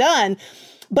harm done,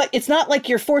 but it's not like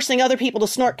you're forcing other people to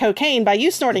snort cocaine by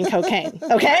you snorting cocaine.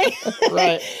 Okay.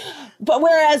 Right. But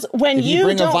whereas when if you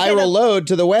bring a viral load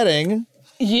to the wedding,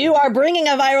 you are bringing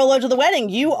a viral load to the wedding.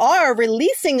 You are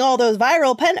releasing all those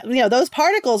viral those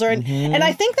particles and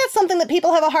I think that's something that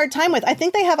people have a hard time with. I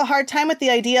think they have a hard time with the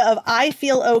idea of I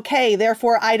feel okay,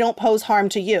 therefore I don't pose harm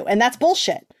to you. And that's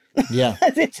bullshit. Yeah.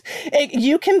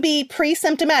 You can be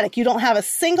pre-symptomatic. You don't have a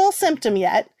single symptom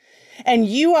yet, and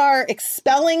you are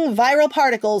expelling viral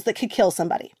particles that could kill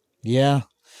somebody. Yeah.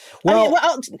 Well,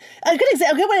 a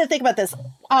good way to think about this.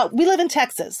 We live in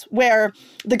Texas, where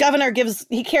the governor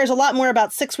he cares a lot more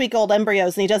about 6-week-old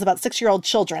embryos than he does about 6-year-old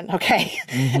children. Okay.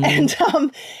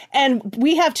 And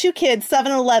we have 2 kids, 7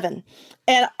 and 11,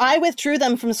 and I withdrew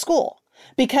them from school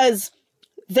because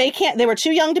they were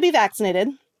too young to be vaccinated.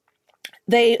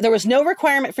 There was no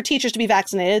requirement for teachers to be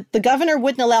vaccinated. The governor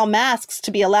wouldn't allow masks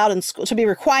to be allowed in school, to be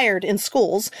required in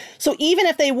schools. So even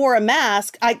if they wore a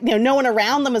mask, no one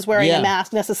around them is wearing a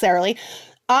mask necessarily.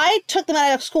 I took them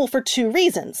out of school for 2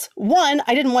 reasons. One,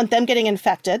 I didn't want them getting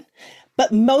infected.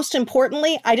 But most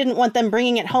importantly, I didn't want them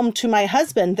bringing it home to my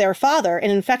husband, their father,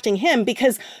 and infecting him.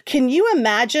 Because can you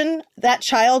imagine that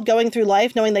child going through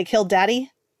life knowing they killed daddy?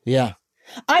 Yeah.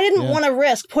 I didn't want to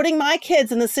risk putting my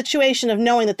kids in the situation of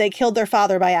knowing that they killed their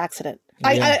father by accident.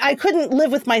 Yeah. I couldn't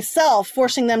live with myself,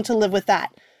 forcing them to live with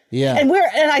that. Yeah. And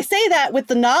I say that with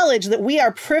the knowledge that we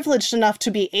are privileged enough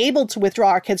to be able to withdraw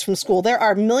our kids from school. There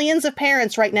are millions of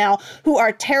parents right now who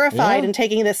are terrified and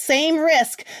taking the same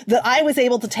risk that I was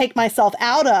able to take myself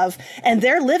out of. And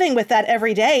they're living with that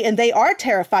every day. And they are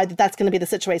terrified that that's going to be the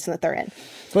situation that they're in.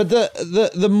 But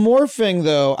the morphing,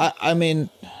 though, I mean,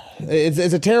 it's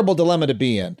a terrible dilemma to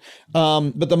be in.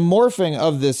 But the morphing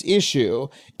of this issue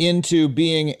into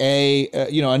being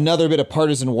another bit of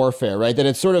partisan warfare, right? That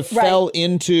it sort of fell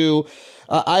into.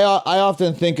 I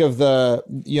often think of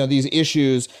these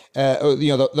issues,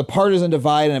 the partisan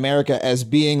divide in America as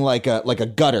being like a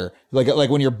gutter, like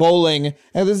when you're bowling.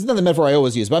 And this is not the metaphor I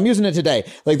always use, but I'm using it today.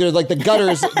 Like there's like the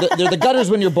gutters, they're the gutters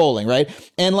when you're bowling, right?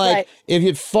 And if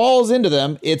it falls into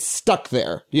them, it's stuck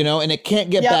there, and it can't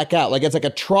get back out. Like it's like a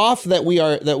trough that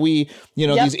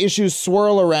these issues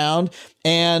swirl around.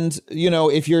 And,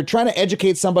 if you're trying to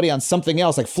educate somebody on something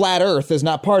else, like flat Earth is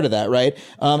not part of that, right?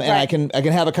 And I can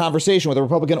have a conversation with a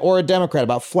Republican or a Democrat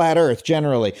about flat Earth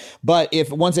generally. But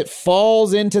once it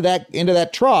falls into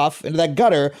that trough, into that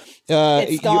gutter,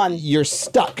 it's gone. You're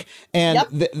stuck. And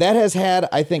that has had,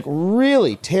 I think,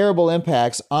 really terrible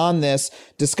impacts on this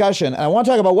discussion. And I want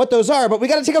to talk about what those are, but we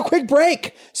got to take a quick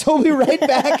break. So we'll be right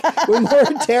back with more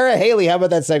Tara Haley. How about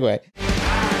that segue?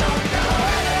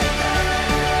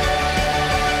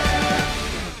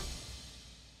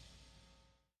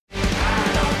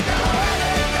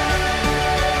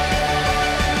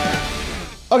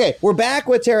 Okay, we're back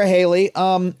with Tara Haley.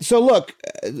 So look,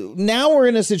 now we're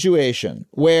in a situation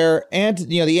where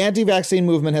the anti-vaccine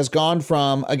movement has gone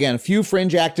from, again, a few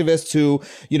fringe activists who,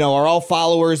 are all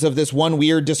followers of this one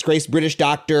weird disgraced British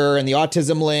doctor and the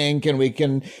autism link, and we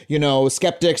can,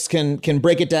 skeptics can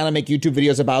break it down and make YouTube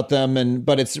videos about them,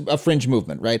 but it's a fringe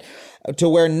movement, right? To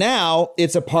where now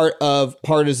it's a part of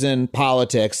partisan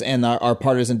politics and our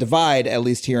partisan divide, at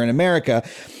least here in America.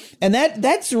 And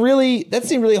that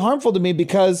seemed really harmful to me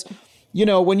because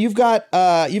when you've got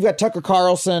Tucker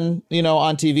Carlson,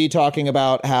 on TV talking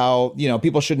about how,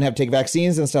 people shouldn't have to take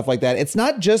vaccines and stuff like that. It's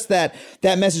not just that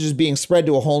message is being spread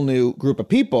to a whole new group of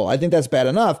people. I think that's bad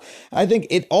enough. I think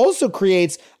it also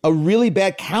creates a really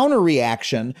bad counter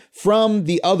reaction from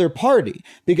the other party,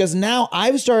 because now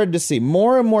I've started to see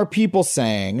more and more people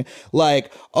saying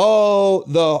like, oh,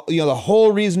 the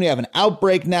whole reason we have an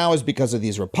outbreak now is because of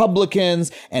these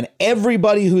Republicans, and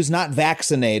everybody who's not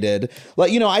vaccinated.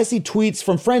 Like, I see tweets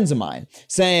from friends of mine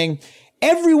saying,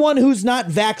 everyone who's not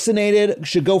vaccinated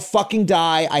should go fucking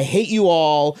die. I hate you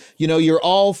all. You're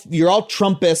all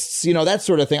Trumpists, that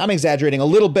sort of thing. I'm exaggerating a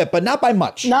little bit, but not by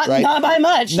much. Not by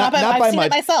much. I've seen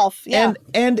it myself. Yeah.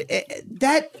 And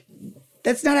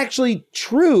that's not actually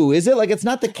true, is it? Like, it's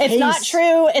not the case. It's not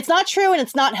true. It's not true, and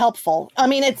it's not helpful. I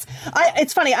mean, it's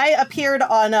funny. I appeared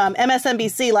on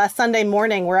MSNBC last Sunday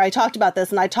morning where I talked about this,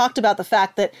 and I talked about the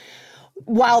fact that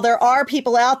while there are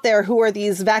people out there who are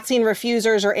these vaccine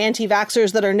refusers or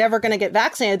anti-vaxxers that are never going to get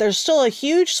vaccinated, there's still a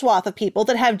huge swath of people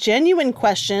that have genuine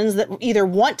questions, that either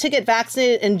want to get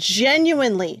vaccinated and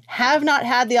genuinely have not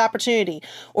had the opportunity,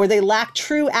 or they lack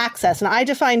true access. And I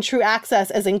define true access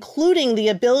as including the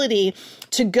ability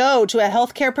to go to a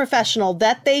healthcare professional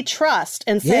that they trust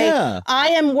and say, I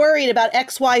am worried about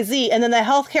XYZ. And then the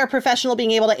healthcare professional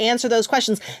being able to answer those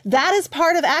questions. That is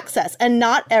part of access. And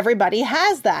not everybody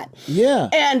has that. Yeah.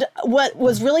 And what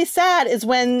was really sad is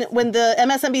when the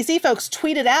MSNBC folks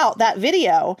tweeted out that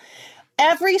video,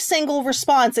 every single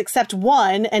response except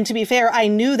one, and to be fair, I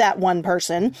knew that one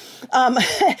person,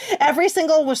 every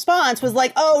single response was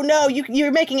like, oh no,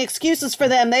 you're making excuses for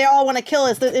them. They all want to kill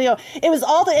us. It was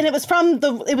all and it was from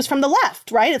the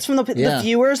left, right? It's from the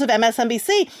viewers of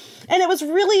MSNBC. And it was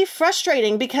really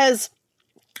frustrating because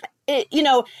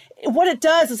what it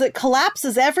does is it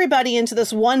collapses everybody into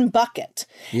this one bucket.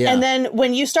 Yeah. And then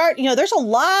when you start, there's a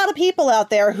lot of people out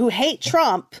there who hate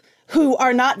Trump who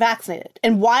are not vaccinated.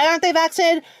 And why aren't they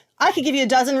vaccinated? I could give you a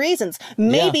dozen reasons.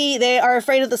 Maybe they are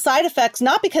afraid of the side effects,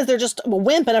 not because they're just a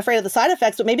wimp and afraid of the side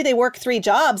effects, but maybe they work 3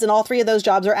 jobs and all 3 of those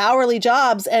jobs are hourly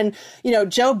jobs. And,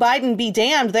 Joe Biden be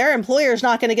damned, their employer's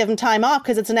not going to give them time off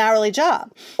because it's an hourly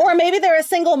job. Or maybe they're a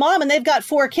single mom and they've got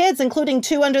 4 kids, including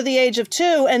 2 under the age of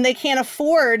 2, and they can't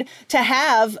afford to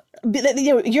have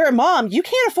you're a mom. You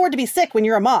can't afford to be sick when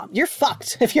you're a mom. You're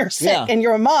fucked if you're sick and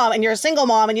you're a mom and you're a single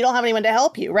mom and you don't have anyone to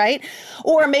help you, right?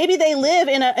 Or maybe they live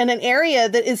in an area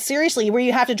that is seriously where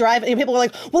you have to drive. And people are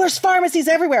like, well, there's pharmacies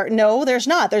everywhere. No, there's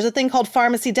not. There's a thing called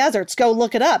pharmacy deserts. Go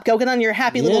look it up. Go get on your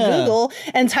happy little Google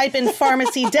and type in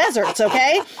pharmacy deserts,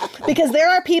 okay? Because there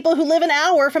are people who live an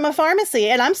hour from a pharmacy.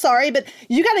 And I'm sorry, but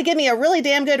you got to give me a really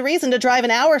damn good reason to drive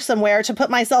an hour somewhere to put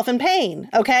myself in pain,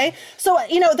 okay? So,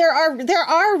 there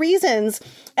are reasons.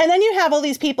 And then you have all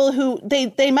these people who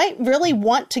they might really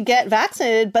want to get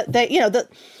vaccinated, but they,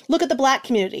 look at the Black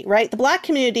community, right? The Black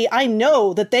community, I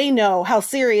know that they know how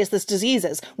serious this disease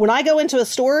is. When I go into a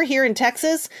store here in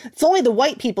Texas, it's only the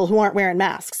white people who aren't wearing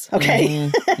masks,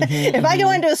 okay? If I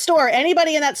go into a store,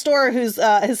 anybody in that store who's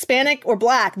Hispanic or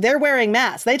Black, they're wearing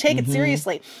masks. They take it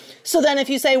seriously. So then if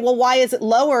you say, well, why is it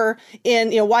lower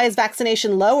why is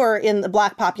vaccination lower in the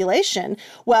Black population?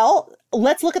 Well,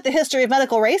 let's look at the history of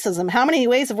medical racism. How many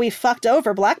ways have we fucked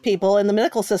over Black people in the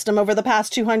medical system over the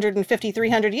past 250,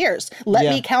 300 years?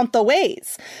 Let me count the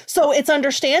ways. So it's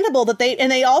understandable that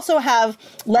they also have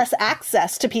less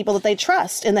access to people that they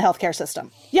trust in the healthcare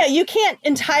system. Yeah, you can't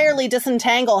entirely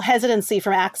disentangle hesitancy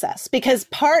from access, because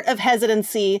part of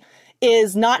hesitancy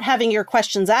is not having your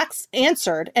questions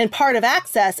answered. And part of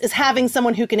access is having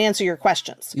someone who can answer your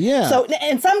questions. Yeah. So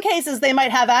in some cases, they might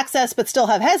have access, but still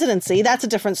have hesitancy. That's a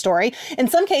different story. In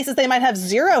some cases, they might have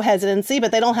zero hesitancy,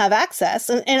 but they don't have access.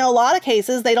 And in a lot of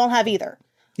cases, they don't have either.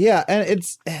 Yeah. And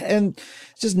it's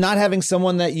just not having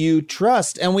someone that you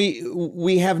trust. And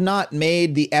we have not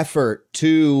made the effort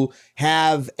to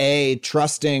have a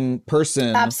trusting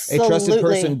person, Absolutely. A trusted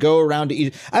person go around to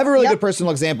each. I have a really good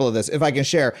personal example of this, if I can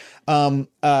share. My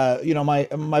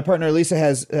partner Lisa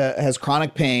has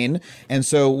chronic pain, and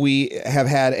so we have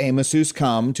had a masseuse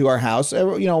come to our house,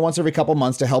 once every couple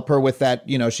months to help her with that.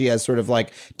 She has sort of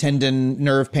like tendon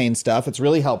nerve pain stuff. It's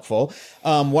really helpful.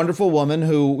 Wonderful woman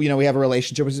who we have a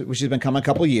relationship with. She's been coming a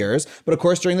couple years, but of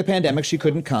course during the pandemic she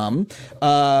couldn't come.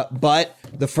 But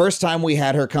the first time we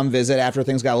had her come visit after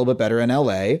things got a little bit better in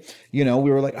LA, we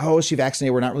were like, oh, is she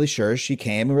vaccinated? We're not really sure. She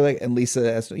came, and we were like, and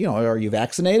Lisa asked, are you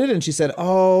vaccinated? And she said,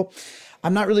 oh,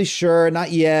 I'm not really sure,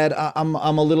 not yet. I'm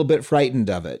a little bit frightened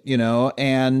of it,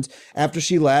 And after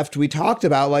she left, we talked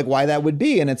about like why that would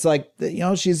be, and it's like,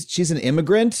 she's an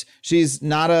immigrant. She's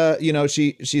not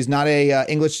she's not a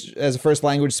English as a first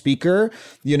language speaker.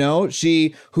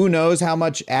 Who knows how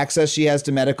much access she has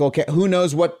to medical care? Who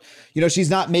knows what? She's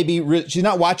not she's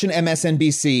not watching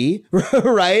MSNBC,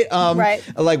 right? Right.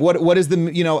 Like what is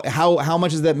the, how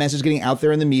much is that message getting out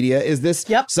there in the media? Is this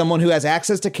someone who has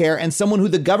access to care and someone who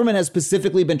the government has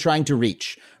specifically been trying to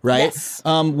reach, right? Yes.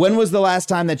 When was the last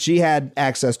time that she had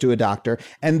access to a doctor?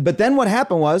 But then what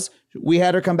happened was, we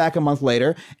had her come back a month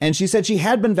later, and she said she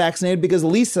had been vaccinated because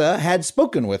Lisa had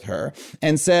spoken with her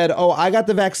and said, I got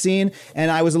the vaccine and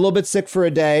I was a little bit sick for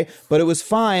a day, but it was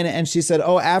fine. And she said,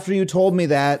 after you told me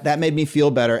that made me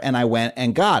feel better. And I went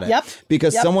and got it. Yep.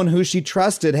 Because someone who she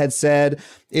trusted had said,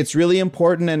 it's really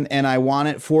important and I want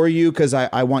it for you because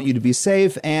I want you to be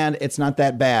safe and it's not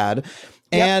that bad.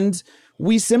 Yep. And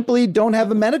we simply don't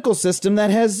have a medical system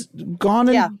that has gone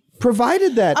and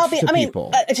provided that to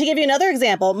people. To give you another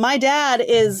example, my dad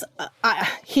is,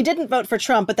 he didn't vote for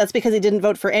Trump, but that's because he didn't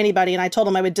vote for anybody. And I told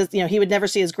him I would just, he would never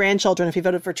see his grandchildren if he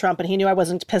voted for Trump. And he knew I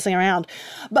wasn't pissing around.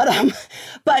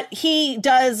 But he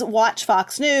does watch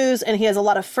Fox News, and he has a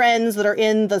lot of friends that are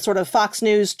in the sort of Fox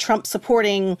News Trump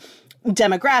supporting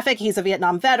demographic. He's a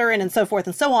Vietnam veteran and so forth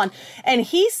and so on. And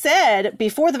he said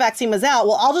before the vaccine was out,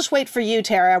 well, I'll just wait for you,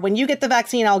 Tara. When you get the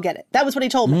vaccine, I'll get it. That was what he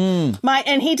told me.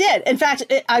 And he did. In fact,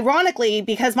 ironically,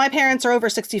 because my parents are over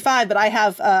 65, but I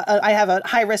have a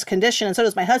high risk condition, and so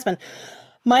does my husband.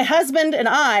 My husband and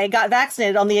I got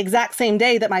vaccinated on the exact same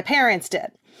day that my parents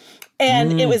did.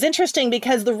 And it was interesting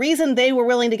because the reason they were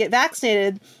willing to get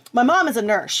vaccinated, my mom is a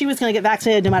nurse. She was going to get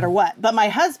vaccinated no matter what. But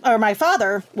my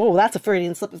father, whoa, that's a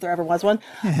Freudian slip if there ever was one.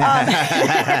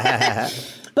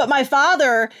 But my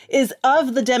father is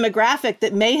of the demographic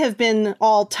that may have been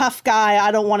all tough guy.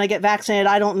 I don't want to get vaccinated.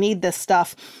 I don't need this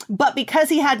stuff. But because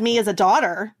he had me as a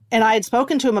daughter, and I had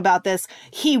spoken to him about this,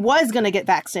 he was going to get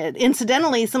vaccinated.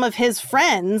 Incidentally, some of his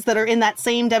friends that are in that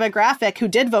same demographic who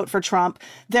did vote for Trump,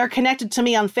 they're connected to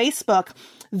me on Facebook.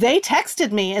 They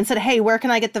texted me and said, hey, where can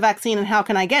I get the vaccine and how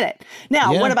can I get it?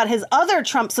 Now, what about his other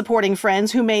Trump supporting friends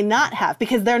who may not have,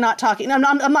 because they're not talking. I'm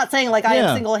not saying like I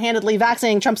am single-handedly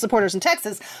vaccinating Trump supporters in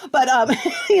Texas, but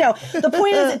the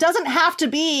point is it doesn't have to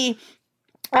be.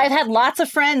 I've had lots of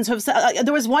friends who have said,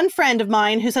 there was one friend of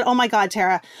mine who said, oh my God,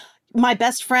 Tara, my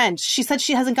best friend, she said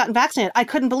she hasn't gotten vaccinated. I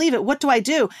couldn't believe it. What do I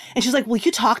do? And she's like, will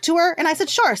you talk to her? And I said,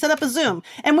 sure, set up a Zoom.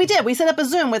 And we did. We set up a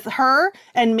Zoom with her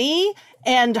and me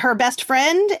and her best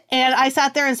friend. And I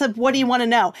sat there and said, what do you want to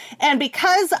know? And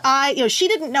because she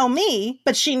didn't know me,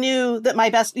 but she knew that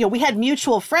my best, we had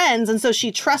mutual friends. And so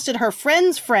she trusted her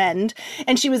friend's friend,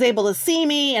 and she was able to see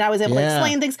me and I was able to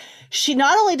explain things. She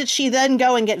not only did she then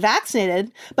go and get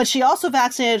vaccinated, but she also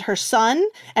vaccinated her son,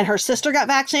 and her sister got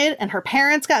vaccinated, and her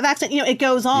parents got vaccinated. It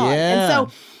goes on.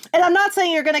 And I'm not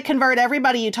saying you're going to convert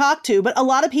everybody you talk to, but a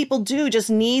lot of people do just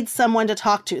need someone to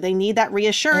talk to. They need that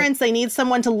reassurance. They need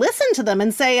someone to listen to them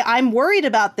and say, I'm worried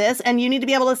about this. And you need to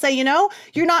be able to say,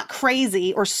 you're not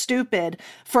crazy or stupid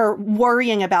for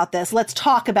worrying about this. Let's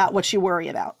talk about what you worry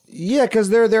about. Yeah, because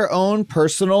they're their own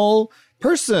personal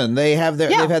person. They've had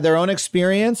their own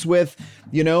experience with,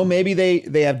 maybe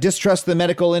they have distrust the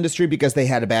medical industry because they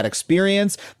had a bad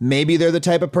experience. Maybe they're the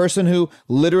type of person who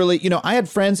literally, I had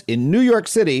friends in New York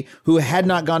City who had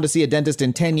not gone to see a dentist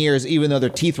in 10 years, even though their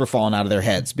teeth were falling out of their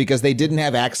heads because they didn't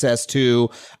have access to,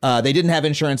 they didn't have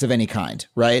insurance of any kind,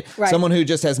 right? Someone who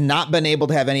just has not been able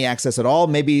to have any access at all.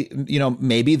 Maybe,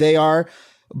 maybe they are,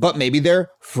 but maybe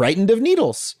they're frightened of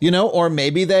needles, or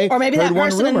maybe that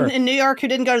person in New York who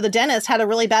didn't go to the dentist had a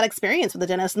really bad experience with the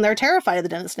dentist and they're terrified of the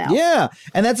dentist now. Yeah.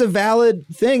 And that's a valid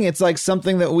thing. It's like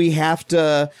something that we have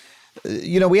to,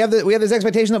 we have this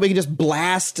expectation that we can just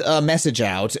blast a message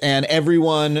out and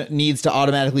everyone needs to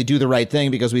automatically do the right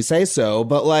thing because we say so.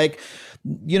 But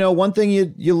one thing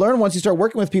you learn once you start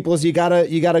working with people is you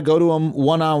gotta go to them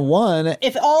one-on-one.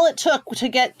 If all it took to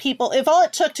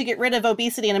get rid of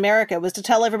obesity in America was to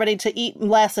tell everybody to eat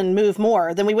less and move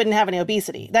more, then we wouldn't have any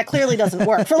obesity. That clearly doesn't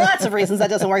work. For lots of reasons, that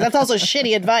doesn't work. That's also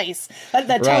shitty advice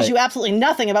that tells you absolutely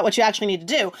nothing about what you actually need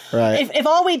to do. Right. If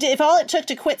all it took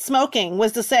to quit smoking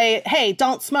was to say, hey,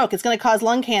 don't smoke, it's going to cause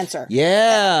lung cancer.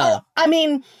 Yeah.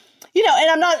 And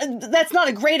that's not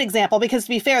a great example because, to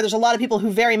be fair, there's a lot of people who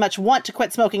very much want to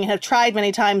quit smoking and have tried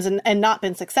many times and not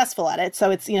been successful at it. So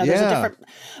it's, there's a different,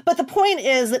 but the point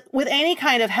is that with any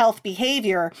kind of health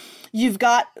behavior, you've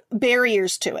got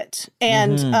barriers to it.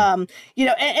 And, and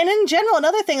in general,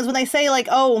 another thing is when they say like,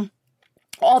 oh,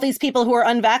 all these people who are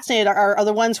unvaccinated are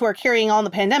the ones who are carrying on the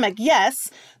pandemic.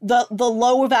 Yes, the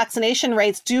low vaccination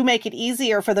rates do make it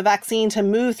easier for the vaccine to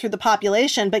move through the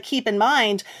population. But keep in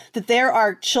mind that there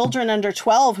are children under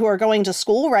 12 who are going to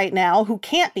school right now who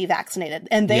can't be vaccinated.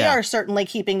 And they are certainly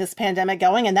keeping this pandemic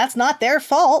going. And that's not their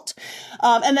fault.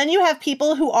 And then you have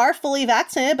people who are fully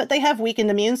vaccinated, but they have weakened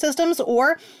immune systems,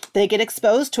 or they get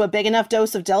exposed to a big enough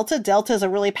dose of Delta. Delta is a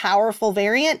really powerful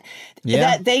variant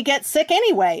that they get sick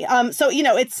anyway. So,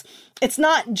 it's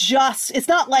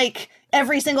not like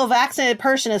every single vaccinated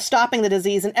person is stopping the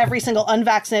disease and every single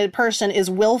unvaccinated person is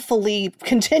willfully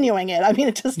continuing it. I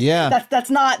mean, that's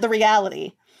not the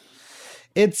reality.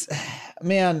 It's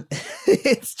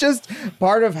just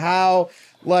part of how,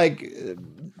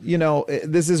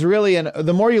 this is really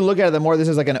the more you look at it, the more this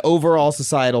is like an overall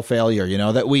societal failure,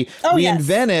 that we've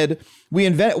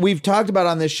talked about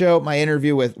on this show, my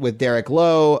interview with Derek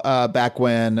Lowe, back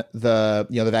when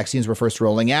the vaccines were first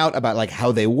rolling out, about like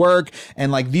how they work.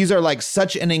 And like, these are like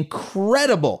such an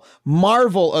incredible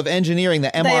marvel of engineering, the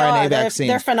mRNA vaccines.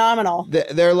 They're phenomenal.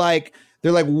 They're like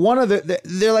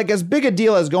as big a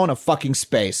deal as going to fucking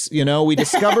space. We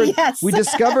discovered we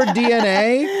discovered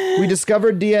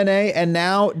DNA, and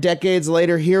now decades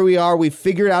later, here we are. We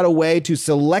figured out a way to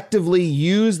selectively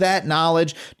use that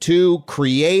knowledge to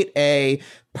create a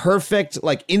perfect,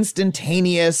 like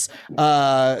instantaneous,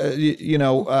 response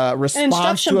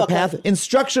to a path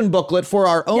instruction booklet for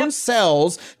our own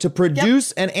cells to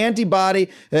produce an antibody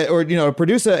or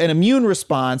produce an immune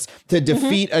response to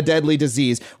defeat a deadly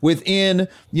disease within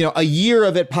a year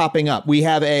of it popping up. We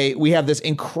have this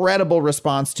incredible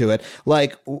response to it.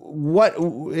 Like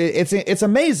it's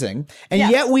amazing,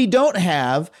 and yet we don't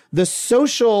have the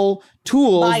social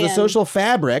tools, the social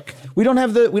fabric. We don't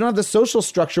have the social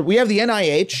structure. We have the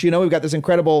NIH, we've got this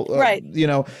incredible,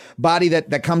 body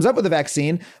that comes up with the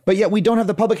vaccine, but yet we don't have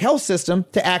the public health system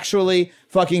to actually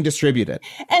fucking distribute it.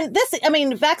 And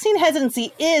vaccine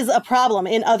hesitancy is a problem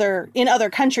in other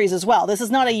countries as well. This is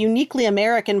not a uniquely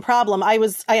American problem. I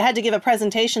had to give a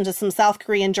presentation to some South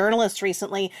Korean journalists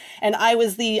recently, and I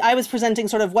was presenting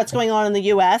sort of what's going on in the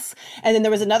US, and then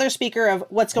there was another speaker of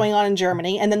what's going on in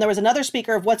Germany, and then there was another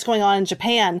speaker of what's going on in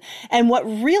Japan. And what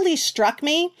really struck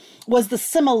me was the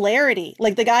similarity.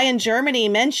 Like, the guy in Germany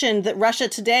mentioned that Russia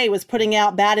Today was putting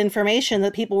out bad information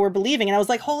that people were believing. And I was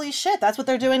like, holy shit, that's what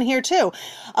they're doing here too.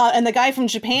 And the guy from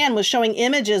Japan was showing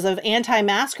images of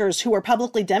anti-maskers who were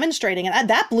publicly demonstrating. And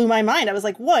that blew my mind. I was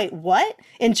like, wait, what?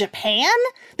 In Japan?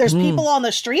 There's people on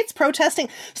the streets protesting.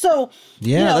 So,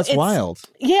 that's wild.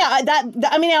 Yeah,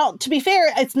 now, to be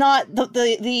fair, it's not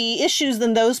the issues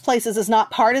in those places is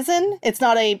not partisan. It's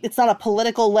not a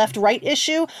political left-right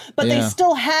issue, but they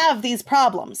still have these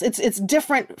problems. It's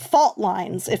different fault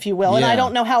lines, if you will. And I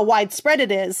don't know how widespread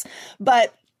it is,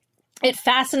 but it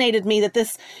fascinated me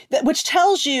which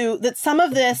tells you that some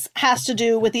of this has to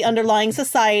do with the underlying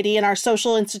society and our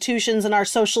social institutions and our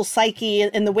social psyche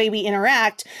and the way we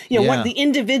interact. What the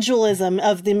individualism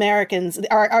of the Americans,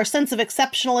 our sense of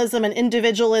exceptionalism and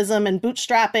individualism and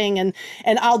bootstrapping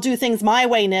and I'll do things my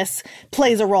wayness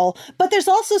plays a role. But there's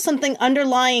also something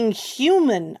underlying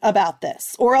human about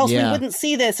this, or else we wouldn't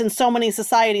see this in so many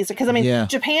societies. Because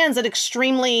Japan's an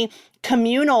extremely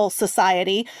communal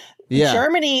society.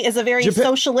 Germany is a very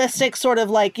socialistic sort of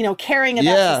caring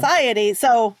about society.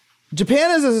 So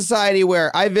Japan is a society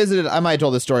where I visited. I might have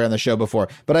told this story on the show before,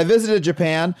 but I visited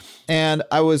Japan and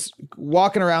I was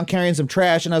walking around carrying some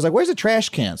trash and I was like, where's the trash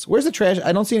cans? Where's the trash?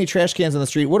 I don't see any trash cans on the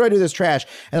street. What do I do with this trash?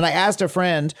 And I asked a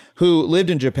friend who lived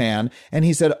in Japan and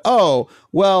he said, oh,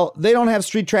 well, they don't have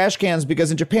street trash cans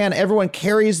because in Japan, everyone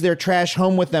carries their trash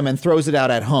home with them and throws it out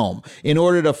at home in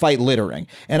order to fight littering.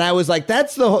 And I was like,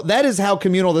 that is how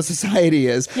communal the society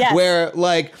is, where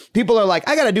people are like,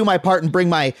 I got to do my part and bring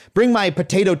my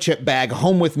potato chip bag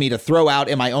home with me to throw out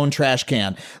in my own trash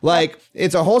can.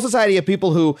 It's a whole society of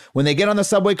people who, when they get on the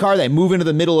subway car, they move into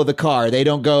the middle of the car. They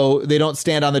don't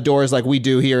stand on the doors like we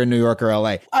do here in New York or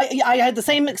LA. I had the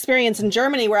same experience in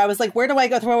Germany where I was like, where do I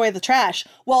go throw away the trash?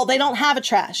 Well, they don't have a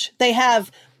trash. They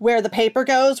have where the paper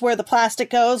goes, where the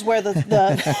plastic goes, where the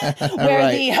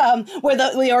where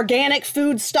the organic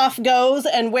food stuff goes,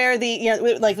 and where the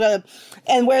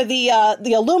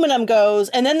aluminum goes,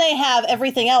 and then they have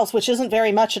everything else, which isn't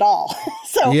very much at all.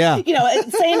 So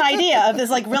same idea of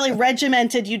this really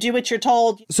regimented. You do what you're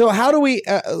told. So how do we?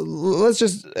 Let's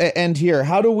just end here.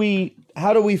 How do we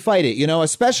fight it?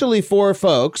 Especially for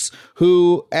folks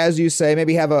who, as you say,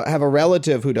 maybe have a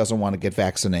relative who doesn't want to get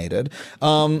vaccinated,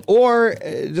 or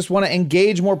just want to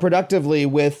engage more productively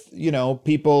with,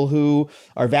 people who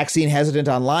are vaccine hesitant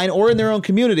online or in their own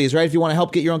communities, right? If you want to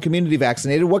help get your own community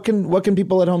vaccinated, what can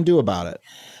people at home do about it?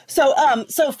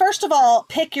 So first of all,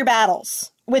 pick your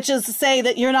battles, which is to say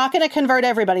that you're not going to convert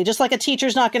everybody. Just like a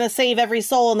teacher's not going to save every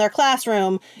soul in their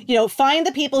classroom, find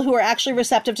the people who are actually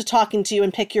receptive to talking to you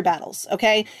and pick your battles,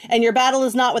 okay? And your battle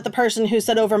is not with the person who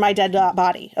said over my dead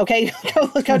body, okay?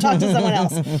 go talk to someone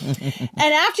else.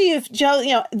 And after you've,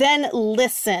 then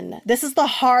listen. This is the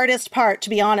hardest part, to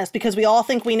be honest, because we all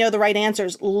think we know the right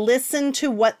answers. Listen to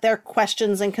what their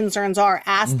questions and concerns are.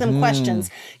 Ask them questions.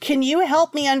 Can you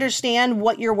help me understand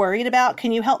what you're worried about?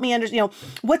 Can you help me understand,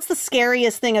 what's the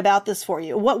scariest thing about this for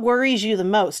you? What worries you the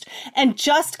most? And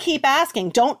just keep asking.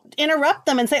 Don't interrupt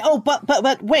them and say, oh,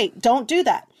 but wait, don't do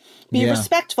that. Be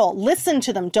respectful. Listen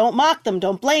to them. Don't mock them.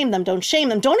 Don't blame them. Don't shame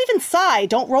them. Don't even sigh.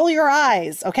 Don't roll your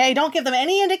eyes. Okay. Don't give them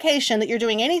any indication that you're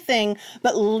doing anything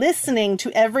but listening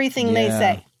to everything they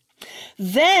say.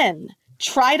 Then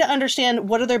try to understand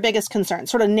what are their biggest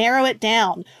concerns, sort of narrow it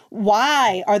down.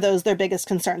 Why are those their biggest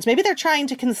concerns? Maybe they're trying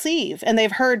to conceive and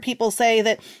they've heard people say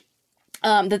that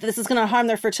that this is going to harm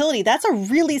their fertility. That's a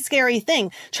really scary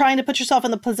thing. Trying to put yourself in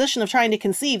the position of trying to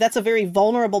conceive. That's a very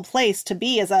vulnerable place to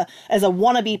be as a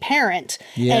wannabe parent.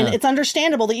 Yeah. And it's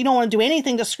understandable that you don't want to do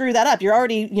anything to screw that up. You're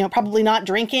already, probably not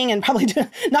drinking and probably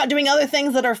not doing other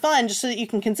things that are fun just so that you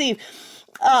can conceive.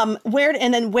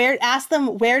 Ask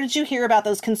them, where did you hear about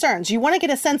those concerns? You want to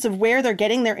get a sense of where they're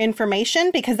getting their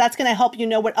information, because that's going to help you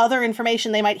know what other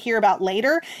information they might hear about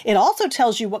later. It also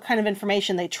tells you what kind of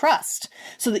information they trust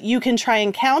so that you can try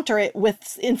and counter it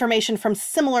with information from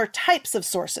similar types of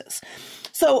sources.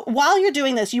 So while you're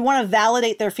doing this, you want to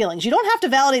validate their feelings. You don't have to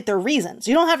validate their reasons.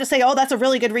 You don't have to say, oh, that's a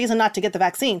really good reason not to get the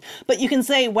vaccine. But you can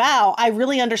say, wow, I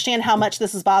really understand how much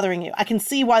this is bothering you. I can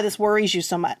see why this worries you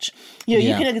so much. You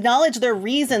can acknowledge their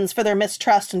reasons for their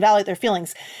mistrust and validate their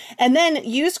feelings. And then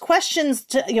use questions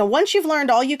to, once you've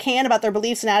learned all you can about their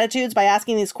beliefs and attitudes by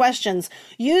asking these questions,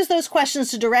 use those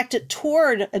questions to direct it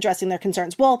toward addressing their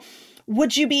concerns. Well,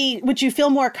 would you feel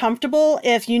more comfortable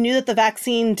if you knew that the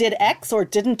vaccine did X or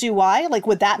didn't do Y? Like,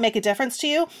 would that make a difference to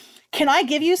you? Can I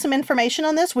give you some information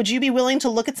on this? Would you be willing to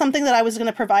look at something that I was going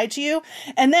to provide to you?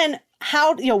 And then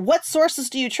what sources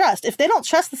do you trust? If they don't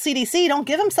trust the CDC, don't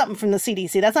give them something from the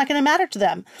CDC. That's not going to matter to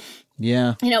them.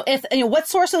 Yeah. What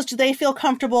sources do they feel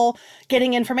comfortable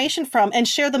getting information from, and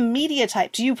share the media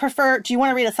type? Do you want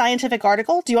to read a scientific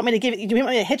article? Do you want me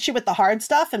to hit you with the hard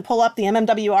stuff and pull up the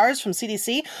MMWRs from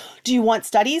CDC? Do you want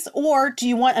studies, or do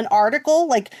you want an article?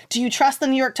 Like, do you trust the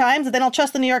New York Times? If they don't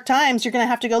trust the New York Times, you're going to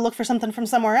have to go look for something from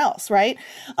somewhere else, right?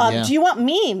 Do you want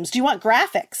memes? Do you want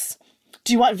graphics?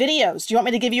 Do you want videos? Do you want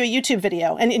me to give you a YouTube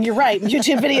video? And you're right,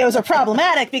 YouTube videos are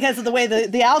problematic because of the way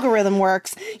the algorithm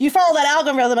works. You follow that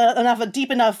algorithm a deep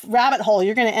enough rabbit hole,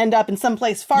 you're going to end up in some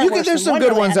place far worse. There's some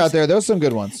good ones out there. There's some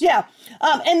good ones. Yeah.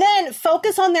 And then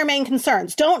focus on their main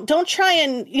concerns. Don't try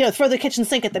and, throw the kitchen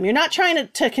sink at them. You're not trying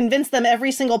to convince them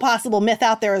every single possible myth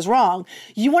out there is wrong.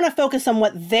 You want to focus on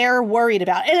what they're worried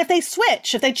about. And if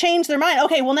they change their mind,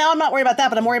 okay, well, now I'm not worried about that,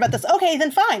 but I'm worried about this. Okay,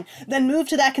 then fine. Then move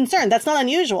to that concern. That's not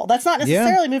unusual. That's not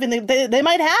necessarily moving. They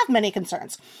might have many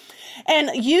concerns.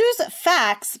 And use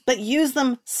facts, but use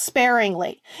them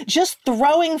sparingly. Just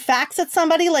throwing facts at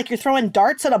somebody like you're throwing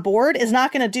darts at a board is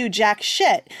not going to do jack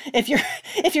shit. If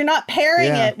you're not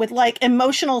pairing it with like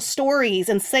emotional stories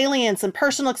and salience and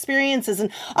personal experiences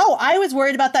and, oh, I was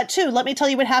worried about that too. Let me tell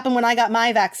you what happened when I got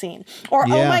my vaccine. Or,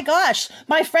 oh my gosh,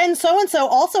 my friend so-and-so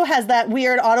also has that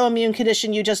weird autoimmune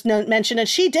condition you just mentioned, and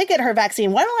she did get her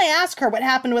vaccine. Why don't I ask her what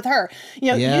happened with her?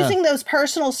 Using those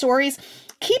personal stories.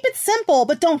 Keep it simple,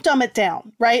 but don't dumb it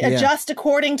down, right? Yeah. Adjust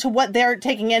according to what they're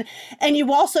taking in. And you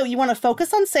want to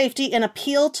focus on safety and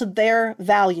appeal to their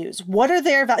values. What are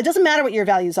their values? It doesn't matter what your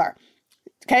values are.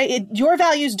 Okay. Your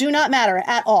values do not matter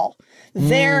at all.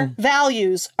 Their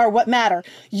values are what matter.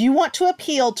 You want to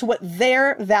appeal to what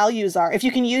their values are. If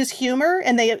you can use humor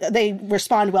and they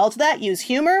respond well to that, use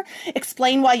humor.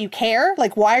 Explain why you care.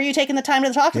 Like, why are you taking the time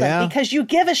to talk to them? Because you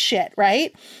give a shit,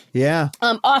 right? Yeah.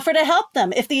 Offer to help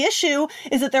them. If the issue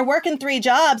is that they're working 3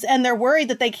 jobs and they're worried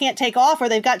that they can't take off or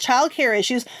they've got childcare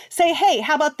issues, say, hey,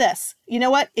 how about this? You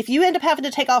know what? If you end up having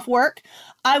to take off work,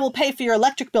 I will pay for your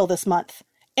electric bill this month.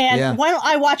 And why don't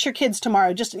I watch your kids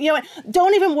tomorrow? Just,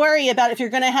 don't even worry about if you're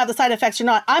going to have the side effects or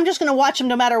not. I'm just going to watch them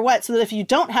no matter what, so that if you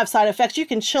don't have side effects, you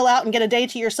can chill out and get a day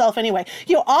to yourself anyway.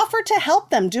 Offer to help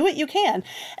them. Do what you can.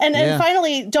 And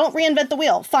finally, don't reinvent the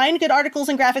wheel. Find good articles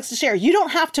and graphics to share. You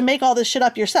don't have to make all this shit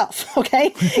up yourself,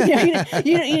 okay?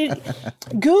 you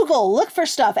Google, look for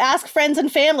stuff, ask friends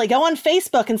and family, go on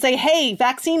Facebook and say, hey,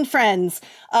 vaccine friends,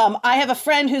 I have a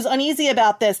friend who's uneasy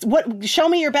about this. Show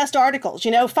me your best articles,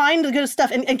 find the good stuff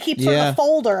and keep sort of a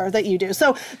folder that you do.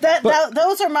 So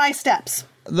those are my steps.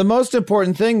 The most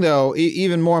important thing, though,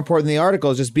 even more important than the article,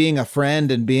 is just being a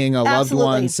friend and being a loved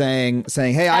one, saying,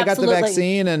 "Hey, I got the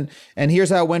vaccine, and here's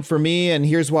how it went for me, and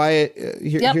here's why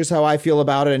here's how I feel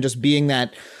about it," and just being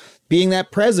that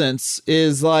presence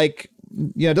is like,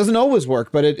 it doesn't always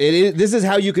work, but this is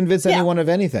how you convince anyone of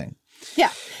anything. Yeah.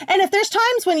 And if there's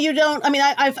times when you don't,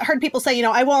 I've heard people say,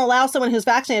 I won't allow someone who's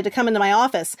vaccinated to come into my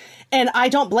office, and I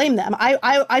don't blame them.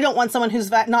 I don't want someone who's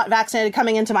not vaccinated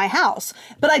coming into my house,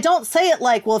 but I don't say it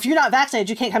like, well, if you're not vaccinated,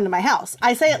 you can't come to my house.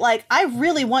 I say it like, I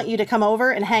really want you to come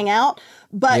over and hang out.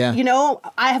 But,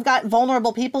 I have got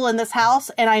vulnerable people in this house,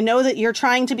 and I know that you're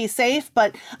trying to be safe,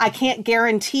 but I can't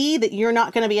guarantee that you're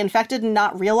not going to be infected and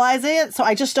not realize it. So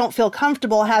I just don't feel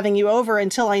comfortable having you over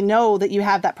until I know that you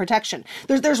have that protection.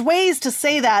 There's ways to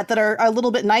say that are a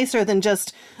little bit nicer than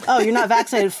just, oh, you're not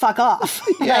vaccinated, fuck off.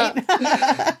 Right?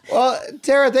 Well,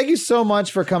 Tara, thank you so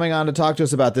much for coming on to talk to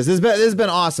us about this. This has been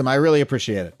awesome. I really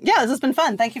appreciate it. Yeah, this has been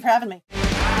fun. Thank you for having me.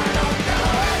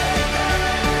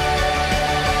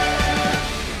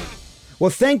 Well,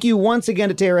 thank you once again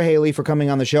to Tara Haley for coming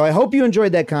on the show. I hope you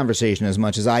enjoyed that conversation as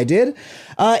much as I did.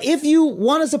 If you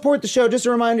want to support the show, just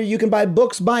a reminder, you can buy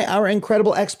books by our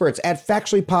incredible experts at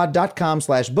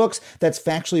factuallypod.com/books. That's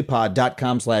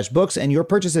factuallypod.com/books. And your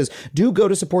purchases do go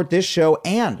to support this show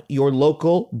and your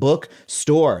local book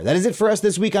store. That is it for us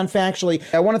this week on Factually.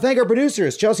 I want to thank our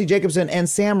producers, Chelsea Jacobson and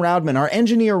Sam Roudman, our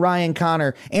engineer, Ryan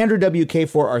Connor, Andrew WK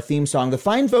for our theme song, the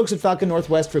fine folks at Falcon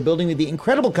Northwest for building me the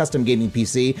incredible custom gaming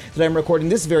PC that I'm recording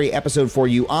this very episode for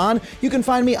you on. You can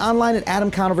find me online at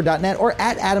adamconover.net or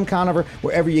at Adam Conover,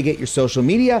 wherever you get your social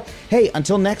media. Hey,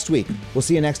 until next week, we'll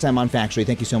see you next time on Factually.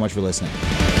 Thank you so much for listening.